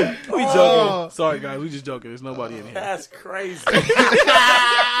 We joking. Sorry, guys. We just joking. There's nobody in here. That's crazy.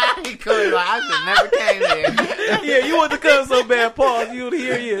 He could like, I just never came here. Yeah, you want to come so bad. Pause. You would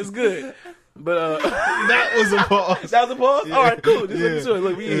hear. Yeah, it's good. But That was a pause. that was a pause. All right, cool. Just making Yeah. sure.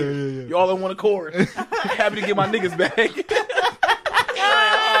 Look, we here. Yeah. You all on one accord. Happy to get my niggas back.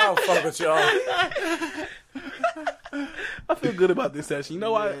 I don't fuck with y'all. I feel good about this session. You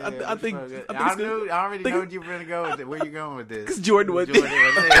know what? I think So good. it's I good. I already know what you're gonna go with. Where you going with this? Because Jordan was Jordan here.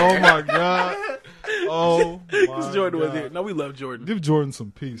 was there. Oh my god. Oh Because my Jordan was God. here. No, we love Jordan. Give Jordan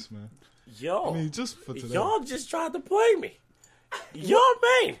some peace, man. Yo, I mean, just for today. y'all just tried to play me. Y'all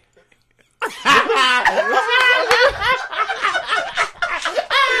mean.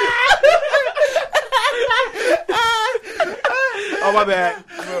 Oh, my bad.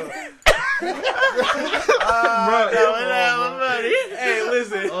 Hey,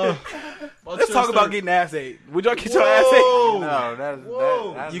 listen. Let's talk about getting ass ate. Would y'all get your ass ate? No,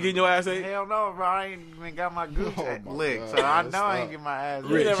 that's You getting your ass ate? hell no, bro. I ain't even got my goose licked, God, so I man, know I stop. ain't get my ass You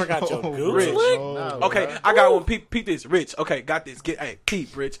licked. never got your Oh, goose Rich. licked? No, Okay, bro. I got one. Peep this. Rich. Okay, got this. Hey,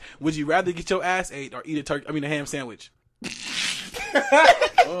 peep, Rich. Would you rather get your ass ate or eat a turkey? I mean, a ham sandwich.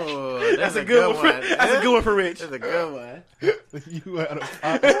 Oh, That's a good one. That's a good one for Rich. That's a good one. You had a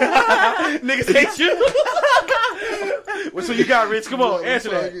Niggas hate you. What so you got, Rich? Come on, answer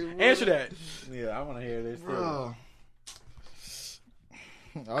that. Motherfucking Answer that. Yeah, I want to hear this too. bro.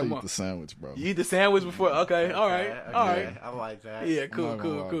 I'll Come eat on. the sandwich, bro. You eat the sandwich before? Okay, all right, Okay, all right. I like that. Yeah, cool, I'm not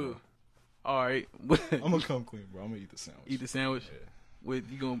cool, gonna lie, cool. bro. All right. I'm gonna come clean, bro. I'm gonna eat the sandwich. Eat the sandwich.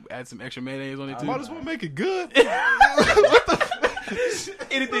 With you gonna add some extra mayonnaise on it too? Might as well make it good.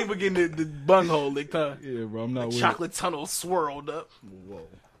 Anything but getting the bunghole licked, huh? Yeah, bro. I'm not with Chocolate tunnel swirled up. it. Whoa.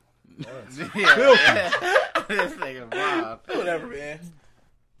 This nigga wild. Whatever, man.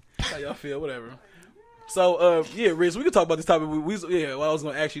 How y'all feel? Whatever. So, yeah, Rich, we can talk about this topic. Well, I was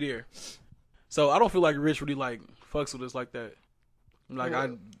gonna ask you there. So I don't feel like Rich really like fucks with us like that. Like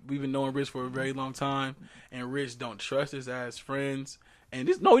we've been knowing Rich for a very long time, and Rich don't trust us as friends. And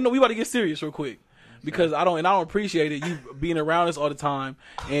this, no, we about to get serious real quick because I don't appreciate it. You being around us all the time,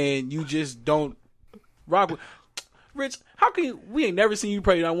 and you just don't rock with Rich. How can we ain't never seen you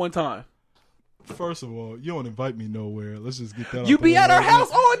pray not one time? First of all, you don't invite me nowhere. Let's just get that. You out the be way at our right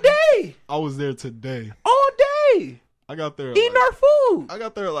house now. all day, I was there today. all day, I got there. eating like, our food. I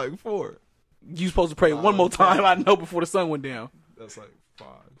got there at like 4. You supposed to pray one more time. I know before the sun went down. That's like 5.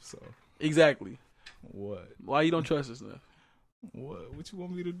 So Exactly. What? Why you don't trust us enough? What you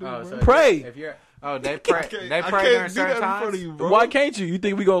want me to do, Oh, bro? so Pray. If you're, they pray. They I pray can't during do that certain in front times. of you, bro. Why can't you? You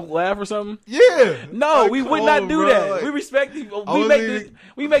think we gonna laugh or something? Yeah. No, Like, we would come not on, do bro. that. Like, We respect you. I We wasn't make the even-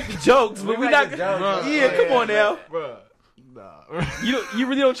 we make the jokes, but we make not. the jokes. Yeah, come on now. Bro. Nah. You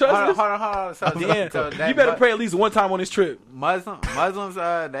really don't trust us? Hold on. So, Damn. so they, You better pray at least one time on this trip. Muslims,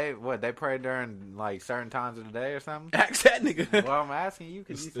 they pray during like certain times of the day or something. Ask that nigga. Well, I'm asking you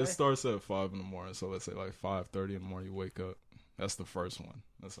because you It say. starts at 5 in the morning, so let's say like 5:30 in the morning you wake up. That's the first one.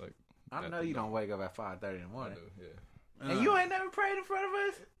 That's like I know you don't wake up at 5:30 in the morning, yeah. and you ain't never prayed in front of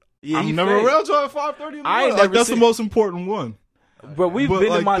us. Yeah, he I'm never fake. around y'all at 5:30 in the I ain't morning. Like, never that's seen- the most important one. But we've But been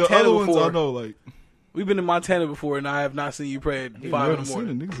like in Montana the other before. ones, I know. Like We've been in Montana before, and I have not seen you pray at 5 in the seen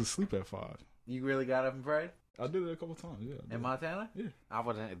morning. the niggas asleep at 5. You really got up and prayed I did it a couple times. Yeah. I did. in Montana? Yeah. I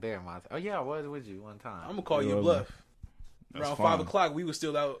wasn't there in Montana. Oh yeah, I was with you one time. I'm gonna call you Yeah, a bluff. That's Around fine. 5 o'clock, we was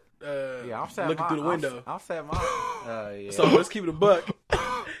still out Yeah, I'm set looking through the window. I'm set my. Yeah. So let's keep it a buck.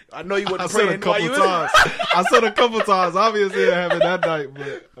 I know you I wasn't said a praying while couple you times. I said a couple times. Obviously, it happened that night,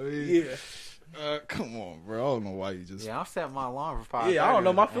 but I mean, Yeah, come on, bro. I don't know why you just. Yeah, I'm setting my alarm for 5. yeah. I don't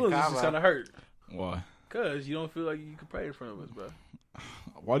know. My feelings is just kind of hurt Why? because you don't feel like you can pray in front of us, bro.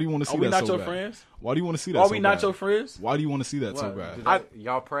 Why do you want to see Are we that not so your bad? friends? Why do you want to see that? Are so we not bad? your friends? Why do you want to see that so What? bad?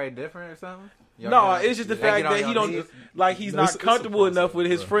 Y'all pray different or something? Y'all No, get- it's just the they fact get on that he your don't knees? like he's It's- not it's a comfortable enough process,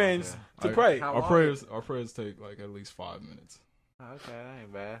 with his bro. friends to Our- pray. How Our long prayers take like at least 5 minutes. Okay, that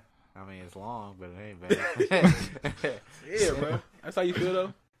ain't bad. I mean, it's long, but it ain't bad. Yeah, bro. That's how you feel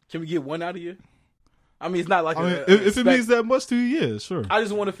though. Can we get one out of you? I mean, it's not like I mean, a if it expect- means that much to you, yeah, sure. I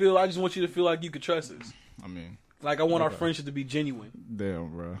just want to feel. I just want you to feel like you could trust us. I mean, Like I want our Okay. friendship to be genuine. damn,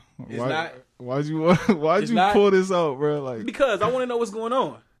 bro. It's not- Why'd you It's you not- pull this out, bro? Like, Because I want to know what's going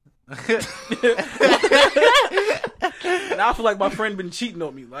on. Now I feel like my friend been cheating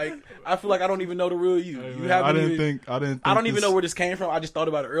on me. Like I feel like I don't even know the real you. hey, You man, haven't I didn't even. think. I don't even know where this came from. I just thought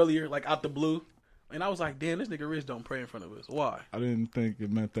about it earlier, like out the blue, and I was like, "Damn, this nigga Rich don't pray in front of us. Why?" I didn't think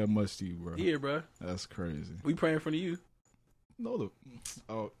it meant that much to you, bro. Yeah, bro. That's crazy. We pray in front of you. No,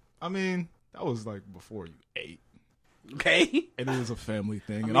 I mean, that was like before you ate, Okay. and it was a family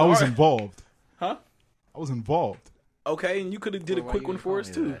thing, and mean, I was alright. involved. Huh? I was involved. Okay, and you could have did a Well, why quick you one didn't for call us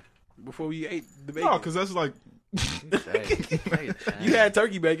me too that? before we ate the bacon. No, because that's like You had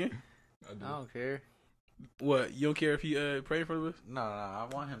turkey bacon. I don't care. What? You don't care if he pray in front of us? No, I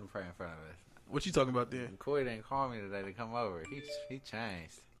want him to pray in front of us. What you talking about then? Corey didn't call me today to come over. He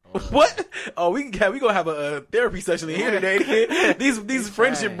changed. What? Oh, we gonna have a therapy session in here today. these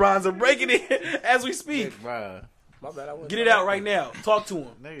friendship bonds are breaking it as we speak. Bro, My bad. I went Get to it out Oakland. right now. Talk to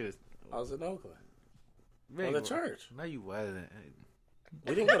him. niggas. I was in Oakland. Big, On the church. No, you wasn't.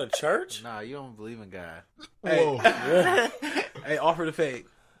 We didn't go to church. Nah, you don't believe in God. whoa. Hey, offer the fade.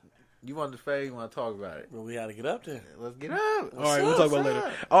 You want to fade? You want to talk about it? Well, we had to get up there. Let's get up. All right, we'll talk about it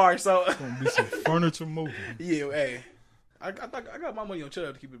later. All right, so Gonna be some furniture moving. yeah, hey, I got my money on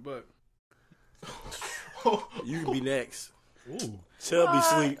Chubb to keep it buck. You can be next. Ooh. Chubby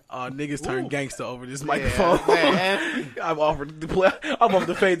sleep. Niggas turn gangster over this Yeah, microphone. man. I've offered to play. I'm offered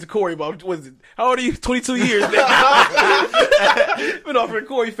to fade to Corey about what is it? How old are you? 22 years. Nigga. Been offering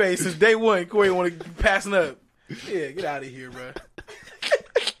Corey fade since day one. Corey want to passing up. Yeah, get out of here, bro.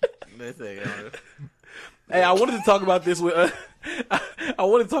 This nigga. Hey, I wanted to talk about this with I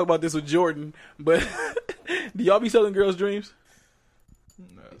wanted to talk about this with Jordan, but do y'all be selling girls' dreams?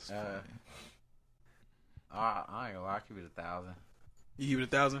 That's I ain't gonna lie. I keep it 1,000. You give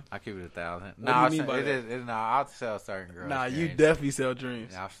it 1,000? I keep it 1,000. What Nah, do you mean by that? No, I'll sell certain girls. Nah, you dreams. definitely sell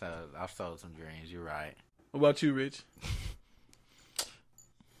dreams. Yeah, I've sold some dreams. You're right. What about you, Rich?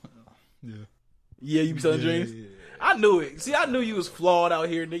 yeah. Yeah, you be selling dreams? Yeah. I knew it. See, I knew you was flawed out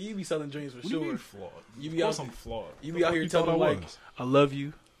here, nigga. You be selling dreams for What do sure. you mean flawed? You Of be course out- I'm flawed. You The be out fuck here you thought telling I them like, was? I love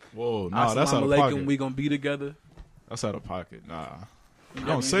you. Whoa, nah, that's out Assalamu of alaikum, pocket. we gonna be together. That's out of pocket. Nah. You don't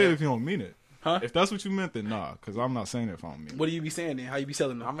don't mean say it that. if you don't mean it. Huh? If that's what you meant, then nah, because I'm not saying it if I don't mean it. What do you be saying then? How you be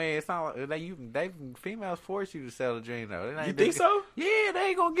selling I them? mean, it's not like they females force you to sell a dream though. They ain't You think so? Yeah, they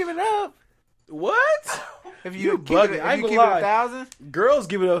ain't gonna give it up. What? If You you keep bugging. it, if I ain't you gonna keep lie. it 1,000, Girls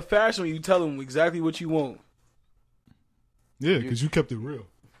give it a fashion when you tell them exactly what you want. Yeah, because you kept it real.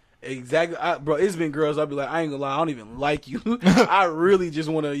 Exactly, bro. It's been girls. I'll be like, I ain't gonna lie, I don't even like you. I really just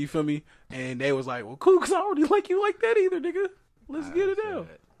wanna, you feel me? And they was like, well, cool, cause I don't really like you like that either, nigga. Let's get it out.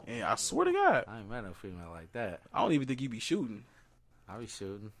 And I swear to God, I ain't met no female like that. I don't even think you be shooting. I be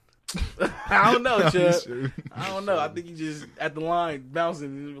shooting. I don't know, Chubb. Sure. I don't know. I think you just at the line bouncing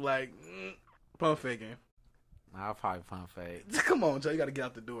and like pump faking. I'll probably pump fake. Come on, Joe. You got to get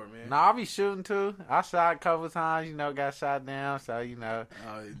out the door, man. No, I'll be shooting too. I shot a couple times, got shot down. So,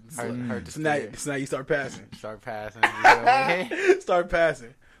 hurt the So now spirit. you start passing. Start passing. You know what I mean? Start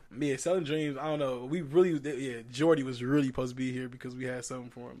passing. Yeah, Selling Dreams, I don't know. Jordy was really supposed to be here because we had something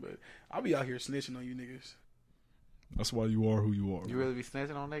for him, but I'll be out here snitching on you niggas. That's why you are who you are. You really be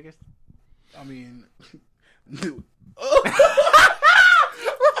snitching on niggas? I mean,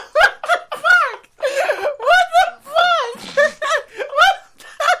 What the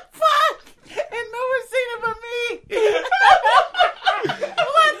fuck? And no one's seen it but me.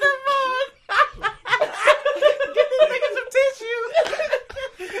 What the fuck? Get these niggas some tissue.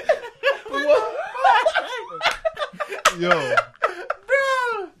 Yo,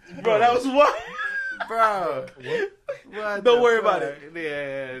 bro, that was what? Bro. What Don't the worry about fuck? it.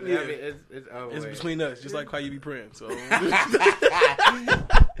 Yeah. Yeah. I mean, it's over. It's with. between us, just like how you be praying. So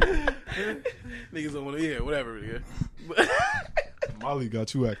niggas don't want to hear whatever. Nigga. Molly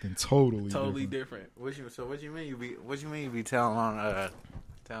got you acting totally different. What you mean you be telling on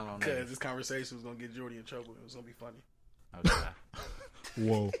Because niggas? this conversation was gonna get Jordy in trouble. It was gonna be funny. Okay.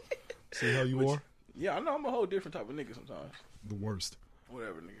 Whoa. See how you are? Yeah, I know I'm a whole different type of nigga sometimes. The worst.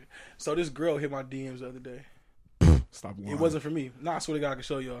 Whatever, nigga. So this girl hit my DMs the other day. Stop lying. It wasn't for me. Nah, I swear to God, I can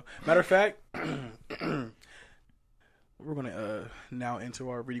show y'all. Matter of fact, we're gonna now enter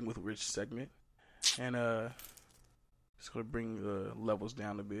our reading with Rich segment, and just gonna bring the levels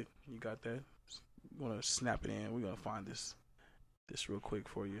down a bit. You got that? We're gonna snap it in. We're gonna find this real quick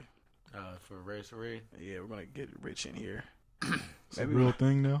for you. For Rich to read. Yeah, we're gonna get Rich in here. It's a real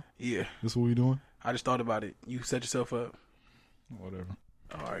thing now? Yeah, This what we doing? I just thought about it. You set yourself up. Whatever.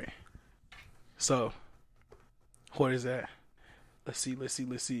 All right. So, what is that? Let's see.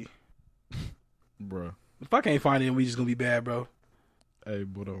 Bruh. If I can't find it, we just gonna be bad, bro. Hey,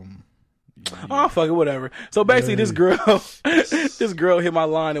 but Oh, fuck it, whatever. So basically, Hey. this girl hit my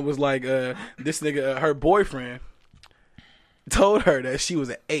line and was like, this nigga, her boyfriend told her that she was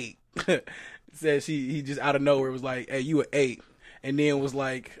an 8. Said he just out of nowhere was like, hey, you an 8. And then was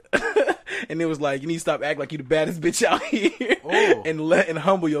like, you need to stop acting like you the baddest bitch out here. Oh. and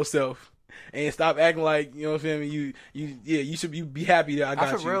humble yourself. And stop acting like, you know what I'm saying? You should be happy that I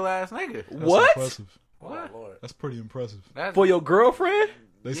got That's a you. real ass nigga. that's What? impressive. What? Oh, Lord. That's pretty impressive. That's For your girlfriend?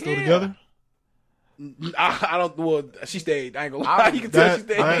 They still Yeah. together? I don't. Well, she stayed. I ain't gonna lie. You can tell she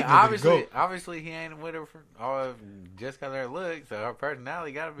That- stayed. I mean, That nigga go. obviously, he ain't with her just because of her look. So her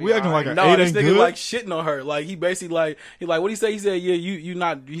personality gotta be. We acting alright. like No, 8 this ain't nigga good? like shitting on her. Like he basically like what he say? He said, yeah, you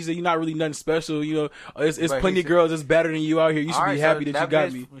not. He said you're not really nothing special. You know, it's But plenty he of said- girls that's better than you out here. You should Alright, be so happy that you got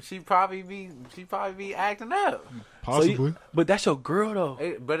bitch, me. She probably be acting up. Possibly. But that's your girl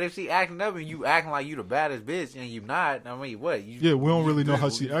though. But if she acting up and you acting like you the baddest bitch and you not, I mean, what? Yeah, we don't really know how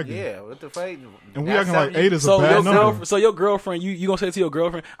she acting. Yeah, what the fuck? And we That's acting like something 8 is a So bad number. your girlfriend, you gonna say it to your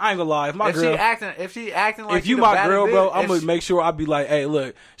girlfriend? I ain't gonna lie. If my If girl, she acting like if you the my baddest girl, bro, bitch, I'm if gonna she- make sure I be like, hey,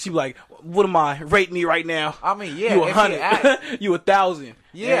 look. She be like, what am I? Rate me right now. I mean, yeah, You if she 100. You 1,000.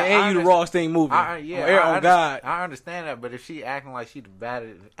 Yeah, and I you the understand. rawest thing moving. On God. I understand that, but if she acting like she the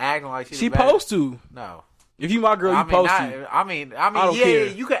baddest, acting like she She the baddest, supposed to. no. If you my girl, you I mean, supposed to. I mean, don't yeah, care.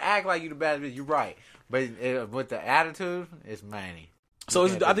 yeah, you can act like you the baddest bitch. You're right, but with the attitude, it's manny. So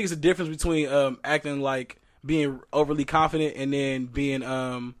You can't I do think it's a difference between acting like being overly confident and then being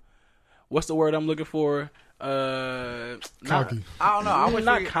what's the word I'm looking for? Cocky. I don't know. I wish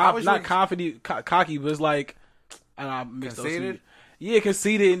not we- conf- I wish not we- confident, cocky, but it's like I mixed those two. Conceited? Yeah,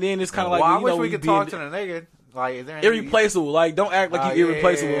 conceited, and then it's kind of like Well, I you wish know, we you could talk to being the nigga. Like, is there any irreplaceable. Like, don't act like you yeah,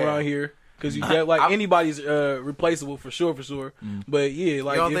 irreplaceable yeah, yeah. around here. Because you like I'm- anybody's replaceable for sure. But yeah,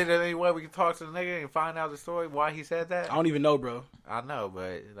 like You don't if- think there's any way we can talk to the nigga and find out the story why he said that? I don't even know, bro. I know,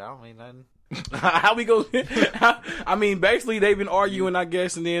 but that don't mean nothing. How we go? I mean, basically they've been arguing, I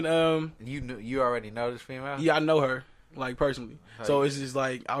guess, and then You already know this female? yeah, I know her like personally. So it's just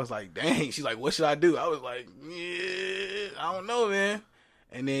like I was like, dang. She's like, what should I do? I was like, yeah, I don't know, man.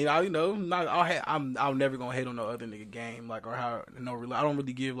 And then I'm never gonna hate on no other nigga game like or how I don't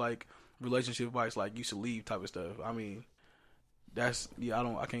really give like relationship advice like you should leave type of stuff. I mean, I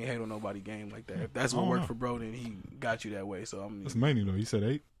can't hate on nobody game like that. If that's what I don't worked know. for bro, then he got you that way. So I mean, That's Manny though. He said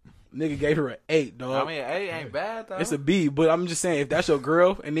 8. nigga gave her an 8, dog. I mean, A ain't bad though. It's a B, but I'm just saying if that's your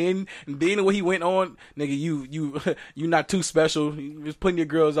girl, and then when he went on, nigga, you not too special. There's plenty of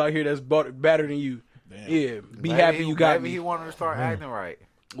girls out here that's better than you. Damn. Yeah, be Maybe happy he- you got Maybe me. he wanted to start acting right.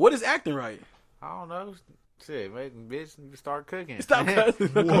 What is acting right? I don't know. Shit, maybe bitch, you start cooking. Stop cussing.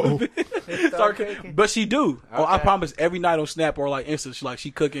 Whoa. Start cooking. cooking. But she do. Oh, I Okay. promise. Every night on Snap or like Insta,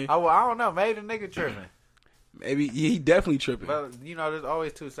 she cooking. Oh, well, I don't know. Maybe the nigga tripping. Maybe he definitely tripping. But you know, there's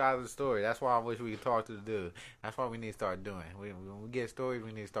always two sides of the story. That's why I wish we could talk to the dude. That's what we need to start doing. When we get stories,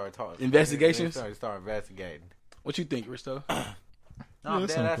 we need to start talking. Investigations? We need to start investigating. What you think, Risto? No, I'm that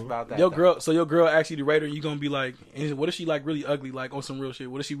dead sound ass cool. about that. Your though. girl, so your girl actually the rater, you gonna be like, and what if she like really ugly, like on some real shit?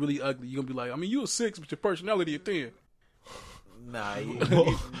 What if she really ugly? You gonna be like, I mean, you a 6, but your personality a 10. Nah, Keep it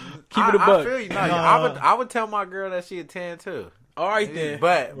a I buck. feel you. No, I would tell my girl that she a 10 too. All right then.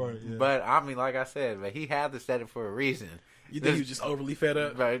 But Right, yeah. but I mean, like I said, but he had to set it for a reason. You think you just overly fed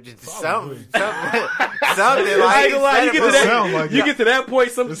up? But just Probably. something I like ain't gonna lie, you get to It that, sound like you it. get to that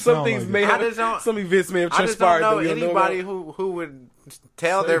point. Some It sound things like may it. I have, just don't- some events may have I just transpired. don't know that we don't anybody about. who would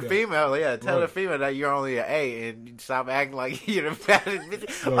tell Say their that. female, tell their Right. female that you're only an A and stop acting like you're the fattest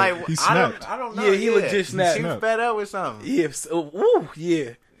bitch. Right. Like He I snapped. don't know. Yeah, he legit snapped. She was Snapped. fed up with something. Yeah, so, ooh,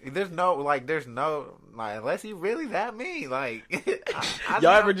 yeah. There's no unless he really that mean. Like I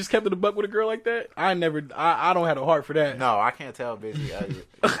Y'all ever just kept it a buck with a girl like that? I don't have a heart for that. No, I can't tell bitch.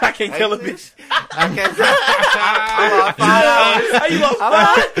 I can't tell a bitch. I can't tell. I lost $5. How you lost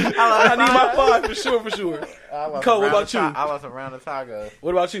five? I need my five for sure. I lost Cole, what a round about of you? I lost a round of tacos.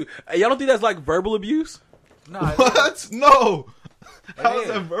 What about you? Hey, y'all don't think that's like verbal abuse? No, What? No. How is. is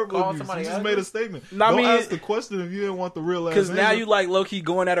that verbal Call abuse? You somebody just ugly? made a statement. No, I Don't mean- ask the question if you didn't want the real answer. Because now you like low key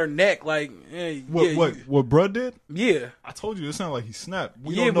going at her neck, like, yeah, What bruh did? yeah. I told you it sounded like he snapped.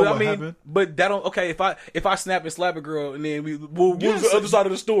 We Yeah, don't know but I what mean, happened. but that don't okay. If I snap and slap a girl and then we'll Yeah, the so- other side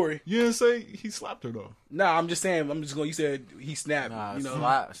of the story. You didn't say he slapped her though. Nah, I'm just saying. I'm just going. You said he snapped. no, you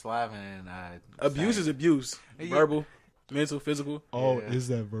know, slapping and abuse is abuse. Yeah. Verbal, mental, physical. Oh, Yeah. is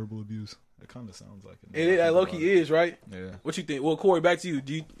that verbal abuse? It kind of sounds like it. It low key is right. Yeah. What you think? Well, Corey, back to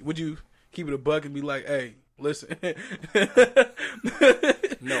you. Would you keep it a buck and be like, hey, listen?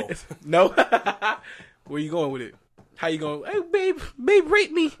 No. No. Where you going with it? How you going? Hey, babe,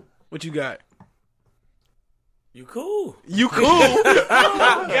 rate me. What you got? You cool. You cool?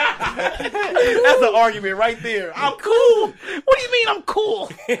 Oh God, that's an argument right there. I'm cool. What do you mean I'm cool?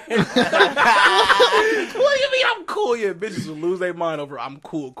 What do you mean I'm cool? Yeah, bitches will lose their mind over I'm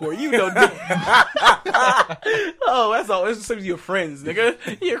cool, Corey. You know. Oh, that's all. It's some of your friends, nigga.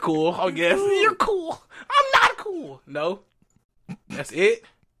 You're cool. I guess you're cool. I'm not cool. No, that's it.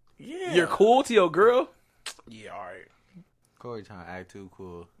 Yeah. You're cool to your girl. Yeah, all Corey trying to act too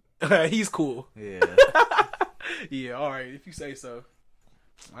cool. right. He's cool. Yeah. Yeah, all right. If you say so,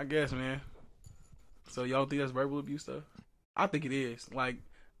 I guess, man. So y'all think that's verbal abuse, though? I think it is. Like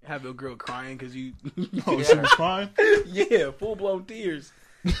have your girl crying because you, Oh, she was crying. yeah, full blown tears.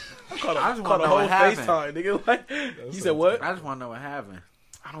 Caught I a, just caught wanna a know whole what happened. FaceTime, nigga. Like you said, sounds what? I just want to know what happened.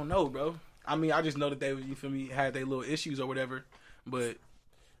 I don't know, bro. I mean, I just know that they, you feel me, had their little issues or whatever. But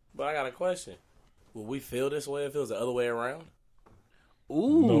But I got a question. Will we feel this way if it was the other way around?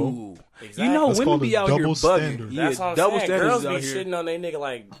 ooh, No. Exactly. you know, That's women called be a out here double bugging. standard. Yeah, That's what I'm double saying. standards Girls be out here. shitting on their nigga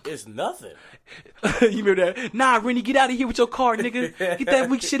like it's nothing. You remember that? Nah, Rennie, get out of here with your car, nigga. Get that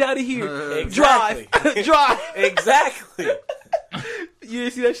weak shit out of here. Exactly. Drive. Exactly. You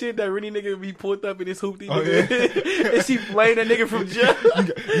didn't see that shit that Rennie nigga be pulled up in his hoopty Oh, nigga? And she playing that nigga from jail.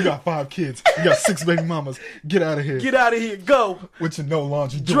 You got 5 kids. You got 6 baby mamas. Get out of here. Get out of here. Go. With your no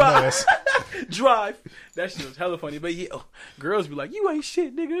laundry doing Drive. ass. Drive. That shit was hella funny. But yeah, girls be like, you ain't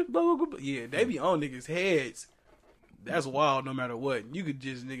shit, nigga. Blah, blah, blah, blah. Yeah, they be on niggas' heads. That's wild no matter what. You could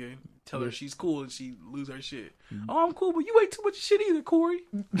just, nigga, tell her she's cool and she lose her shit. Oh, I'm cool, but you ain't too much shit either, Corey.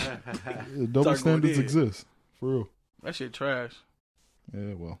 Double going standards in. exist. For real. That shit trash.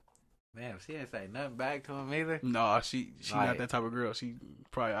 Yeah, well. Man, she didn't say nothing back to him either. Nah, she Right. not that type of girl. She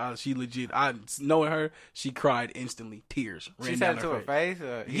probably, she legit. I knowing her, she cried instantly, tears. She ran said down it to her face. He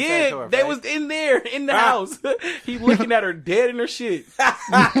said it to Yeah, her they face? was in there in the house. He looking at her dead in her shit. He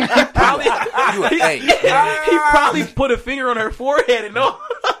probably, he probably put a finger on her forehead and all.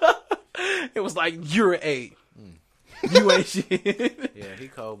 It was like you're an A. You ain't shit. Yeah, he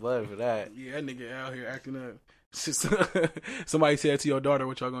cold blooded for that. Yeah, that nigga out here acting up. Somebody said to your daughter,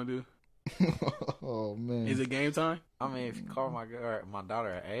 "What y'all gonna do? Oh, man. Is it game time?" I mean, if you call my girl, my daughter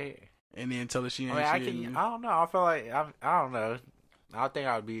an A, And then tell her she I ain't mean, I shit. can. I don't know. I feel like I don't know. I think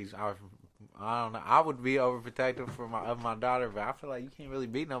I would be. I don't know. I would be overprotective for my daughter, but I feel like you can't really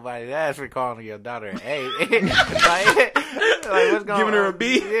beat nobody's ass for calling your daughter an A. like what's going Giving her on? a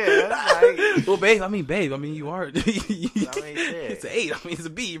B? Yeah. Like, Well, babe, you are. shit. It's an 8. It's a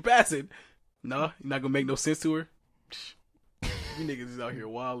B. You're passing. No, you're not gonna make no sense to her. You niggas is out here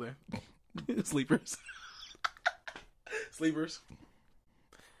wilding. Sleepers. Sleepers.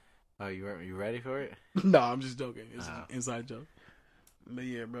 Oh, you ready for it? No, I'm just joking. It's Oh. an inside joke. But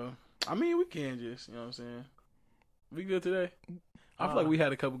yeah, bro. I mean, we can just, you know what I'm saying? We good today? I feel like we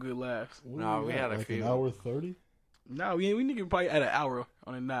had a couple good laughs. No, we had a like few. an hour 30. No, we need to probably add an hour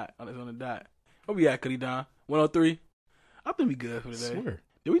on the dot. On the dot. What we at, Cuddy Don? 103. I think we good for I today. swear.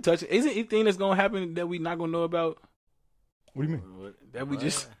 Did we touch it? Isn't anything that's gonna happen that we not gonna know about? What do you mean? That we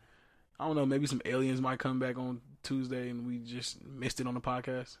just, I don't know. Maybe some aliens might come back on Tuesday and we just missed it on the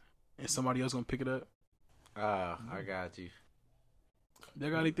podcast, and somebody else gonna pick it up. I got you. They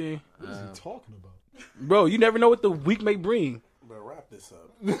got anything, What is he talking about? bro? You never know what the week may bring. Bro, wrap this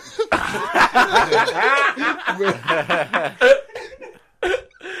up.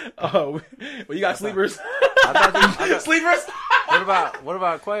 Oh, well, you got sleepers. Sleepers. What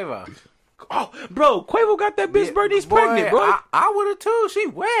about Quavo? Oh, bro, Quavo got that bitch Bernice pregnant, bro. I would have too. She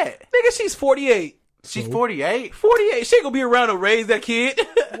wet. Nigga, she's 48. She's 48. 48. She ain't gonna be around to raise that kid.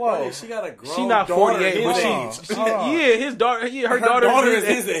 Whoa. Hey, she got a grown She not daughter 48, but his age. yeah, his daughter. Yeah, her daughter is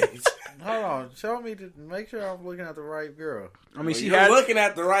his age. Hold on. Show me to make sure I'm looking at the right girl. I mean, she You're had. looking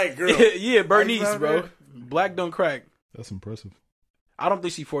at the right girl. Yeah, Bernice, How you bro. spell Black don't crack. That's impressive. I don't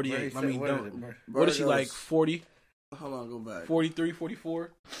think she's 48. I mean, what is she like? 40, Hold on, go back. 43,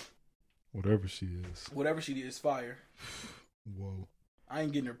 44? Whatever she is. Whatever she is, fire. Whoa. I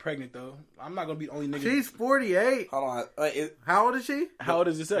ain't getting her pregnant though. I'm not gonna be the only nigga. She's 48. Hold on. How old is she? How old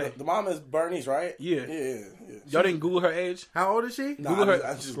does it say? The mom is Bernice, right? Yeah. Yeah. Y'all didn't Google her age? How old is she? Nah, Google her.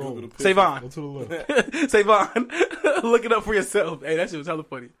 I just Googled the picture. Savon. Go to the left. Savon. Look it up for yourself. Hey, that shit was hella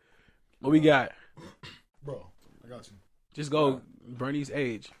funny. What we got? Bro, I got you. Just go Bernice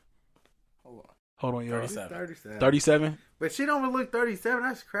age. Hold on, y'all. 37. 37? But she don't even look 37.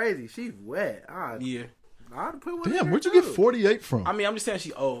 That's crazy. She's wet. Yeah. I'd put one in Damn, there where'd you too. get 48 from? I mean, I'm just saying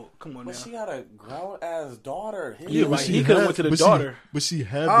she old. Come on now. But she got a grown ass daughter. Yeah, but like, he coulda went to the daughter. But she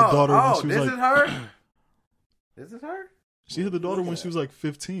had the daughter when she was this like. is her? This is her? She had the daughter when she was like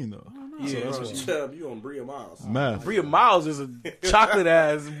 15, though. Yeah, that's Bro, what- Chubb, you on Bria Miles. Math. Bria Miles is a chocolate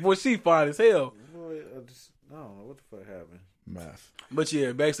ass. Boy, she fine as hell. Boy, I don't know what the fuck happened. Math. But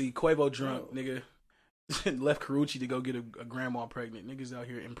yeah, basically, Quavo drunk, nigga. Left Carucci to go get a grandma pregnant. Niggas out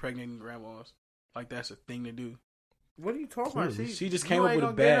here impregnating grandmas. Like, that's a thing to do. What are you talking about? Clearly. She just you came up ain't with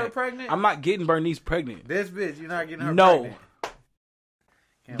a gonna get her bag. pregnant? I'm not getting Bernice pregnant. This bitch, you're not getting her No. pregnant.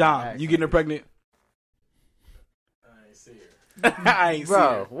 Can't Dom, relax, you getting her man. pregnant? I ain't see her. I ain't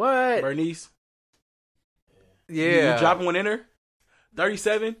Bro, see what? her. Bernice? Yeah. You dropping one in her?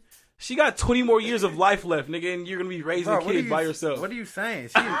 37? She got 20 more years of life left, nigga, and you're going to be raising Bro, a kid by yourself. What are you saying?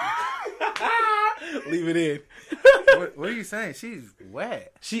 Leave it in. What are you saying? She's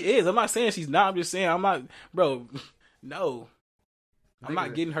wet. She is. I'm not saying she's not. I'm just saying I'm not. Bro, no. I'm not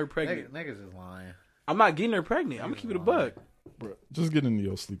Niggas- getting her pregnant. Niggas is lying. I'm not getting her pregnant. I'm going to keep it a buck. Bro, just get into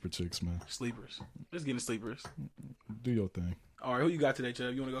your sleeper chicks, man. Sleepers. Just getting sleepers. Do your thing. All right, who you got today,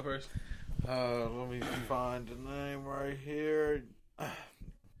 Chubb? You want to go first? Let me find the name right here.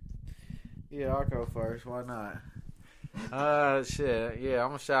 Yeah, I'll go first. Why not? Shit. Yeah, I'm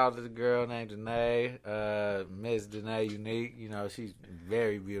gonna shout out to the girl named Danae. Miss Danae Unique. You know, she's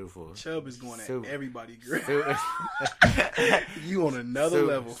very beautiful. Chubb is going at Super. everybody, girl. Super, You on another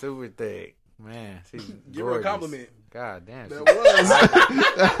level. Super thick. Man, she's Give her a gorgeous. compliment. God damn. That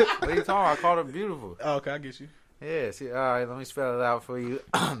What are you talking about? I called her beautiful. Oh, okay, I get you. Yeah, see, all right, let me spell it out for you.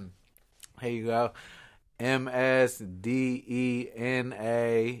 Here you go.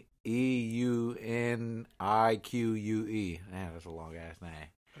 MSDENAEUNIQUE. Man, that's a long ass name.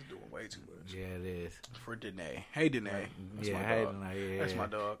 That's doing way too much. Yeah, it is. For Danae. Hey, Danae. That's yeah, my hey, dog. Danae, yeah, That's yeah. my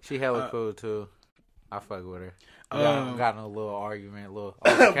dog. She hella cool too. I fuck with her. Um, Got in a little argument, a little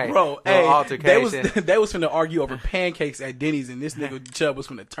Bro, little hey, altercation. they was finna argue over pancakes at Denny's, and this nigga Chubb was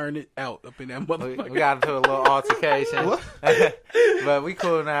finna turn it out up in that we motherfucker. got into a little altercation, but we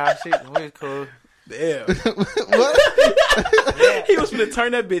cool now. We cool. Damn. What? He was finna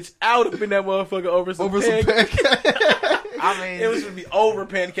turn that bitch out up in that motherfucker over some pancakes. I mean, It was gonna be over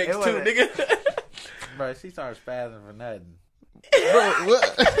pancakes It too, wasn't- nigga. bro, she started spazzing for nothing. Bro,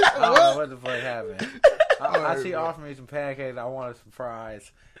 what? I don't know what the fuck happened. She offered me some pancakes. I wanted some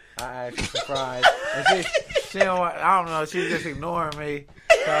fries. I asked for some fries, and she don't. I don't know. She was just ignoring me.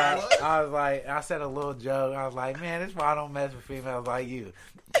 So I was like, I said a little joke. I was like, man, this is why I don't mess with females like you.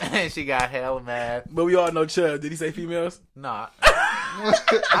 And she got hella mad. But we all know Chubb. Did he say females? Nah,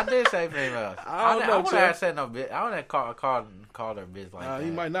 I did say females. I don't know, I wouldn't Chuck. have said no bitch. I wouldn't have called her bitch like that.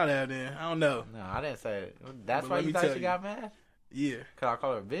 You might not have then. I don't know. No, I didn't say it. That's But why let you me thought tell she you. got mad? Yeah, Cause I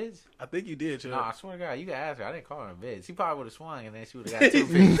called her a bitch? I think you did, Chubb. No, I swear to God, you can ask her. I didn't call her a bitch. She probably would have swung and then she would have got 2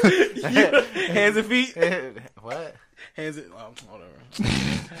 feet. Hands and feet. What? Hands and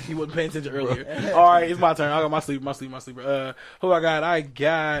whatever. He wasn't paying attention earlier. All right, it's my turn. I got my sleeper. Who I got? I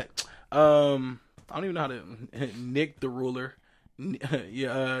don't even know how to Nick the Ruler.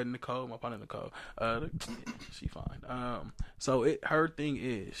 Nicole, my partner Nicole. She fine. So her thing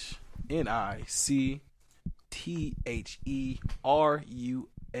is NICTHERULER.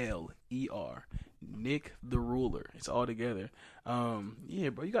 Nick the Ruler. It's all together. Yeah,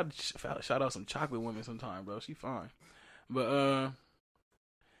 bro, you got to shout out some chocolate women sometime, bro. She fine. But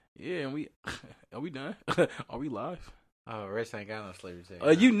yeah, and are we done? Are we live? Oh, Rich ain't got no sleeper chick.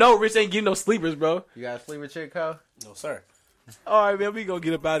 You know Rich ain't getting no sleepers, bro. You got a sleeper chick, Cole? No, sir. All right, man, we gonna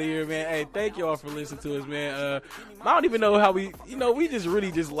get up out of here, man. Hey, thank y'all for listening to us, man. I don't even know how we just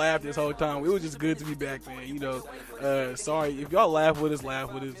really just laughed this whole time. It was just good to be back, man. Sorry if y'all laugh with us,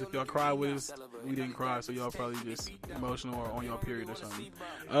 laugh with us. If y'all cry with us, we didn't cry, so y'all probably just emotional or on your period or something.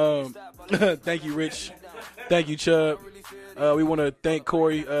 Thank you, Rich. Thank you, Chubb. We want to thank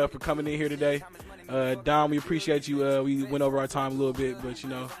Corey for coming in here today. Dom, we appreciate you. We went over our time a little bit, but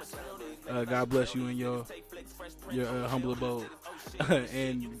God bless you in your humble abode.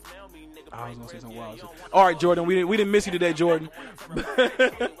 And I was gonna say some wild shit. All right, Jordan, we didn't miss you today, Jordan.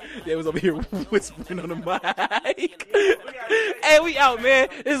 They was over here whispering on the mic. Hey, we out, man.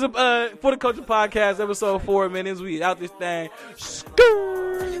 This is For the Culture Podcast, episode 4, man. This we out this thing. You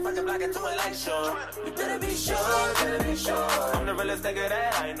better be sure. I'm the realest nigga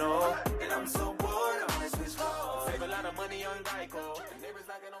that I know. And I'm so bored, I'm gonna switch home. Save a lot of money on Geico. The neighbors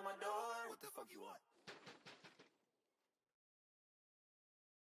knocking on my door. What the fuck you want?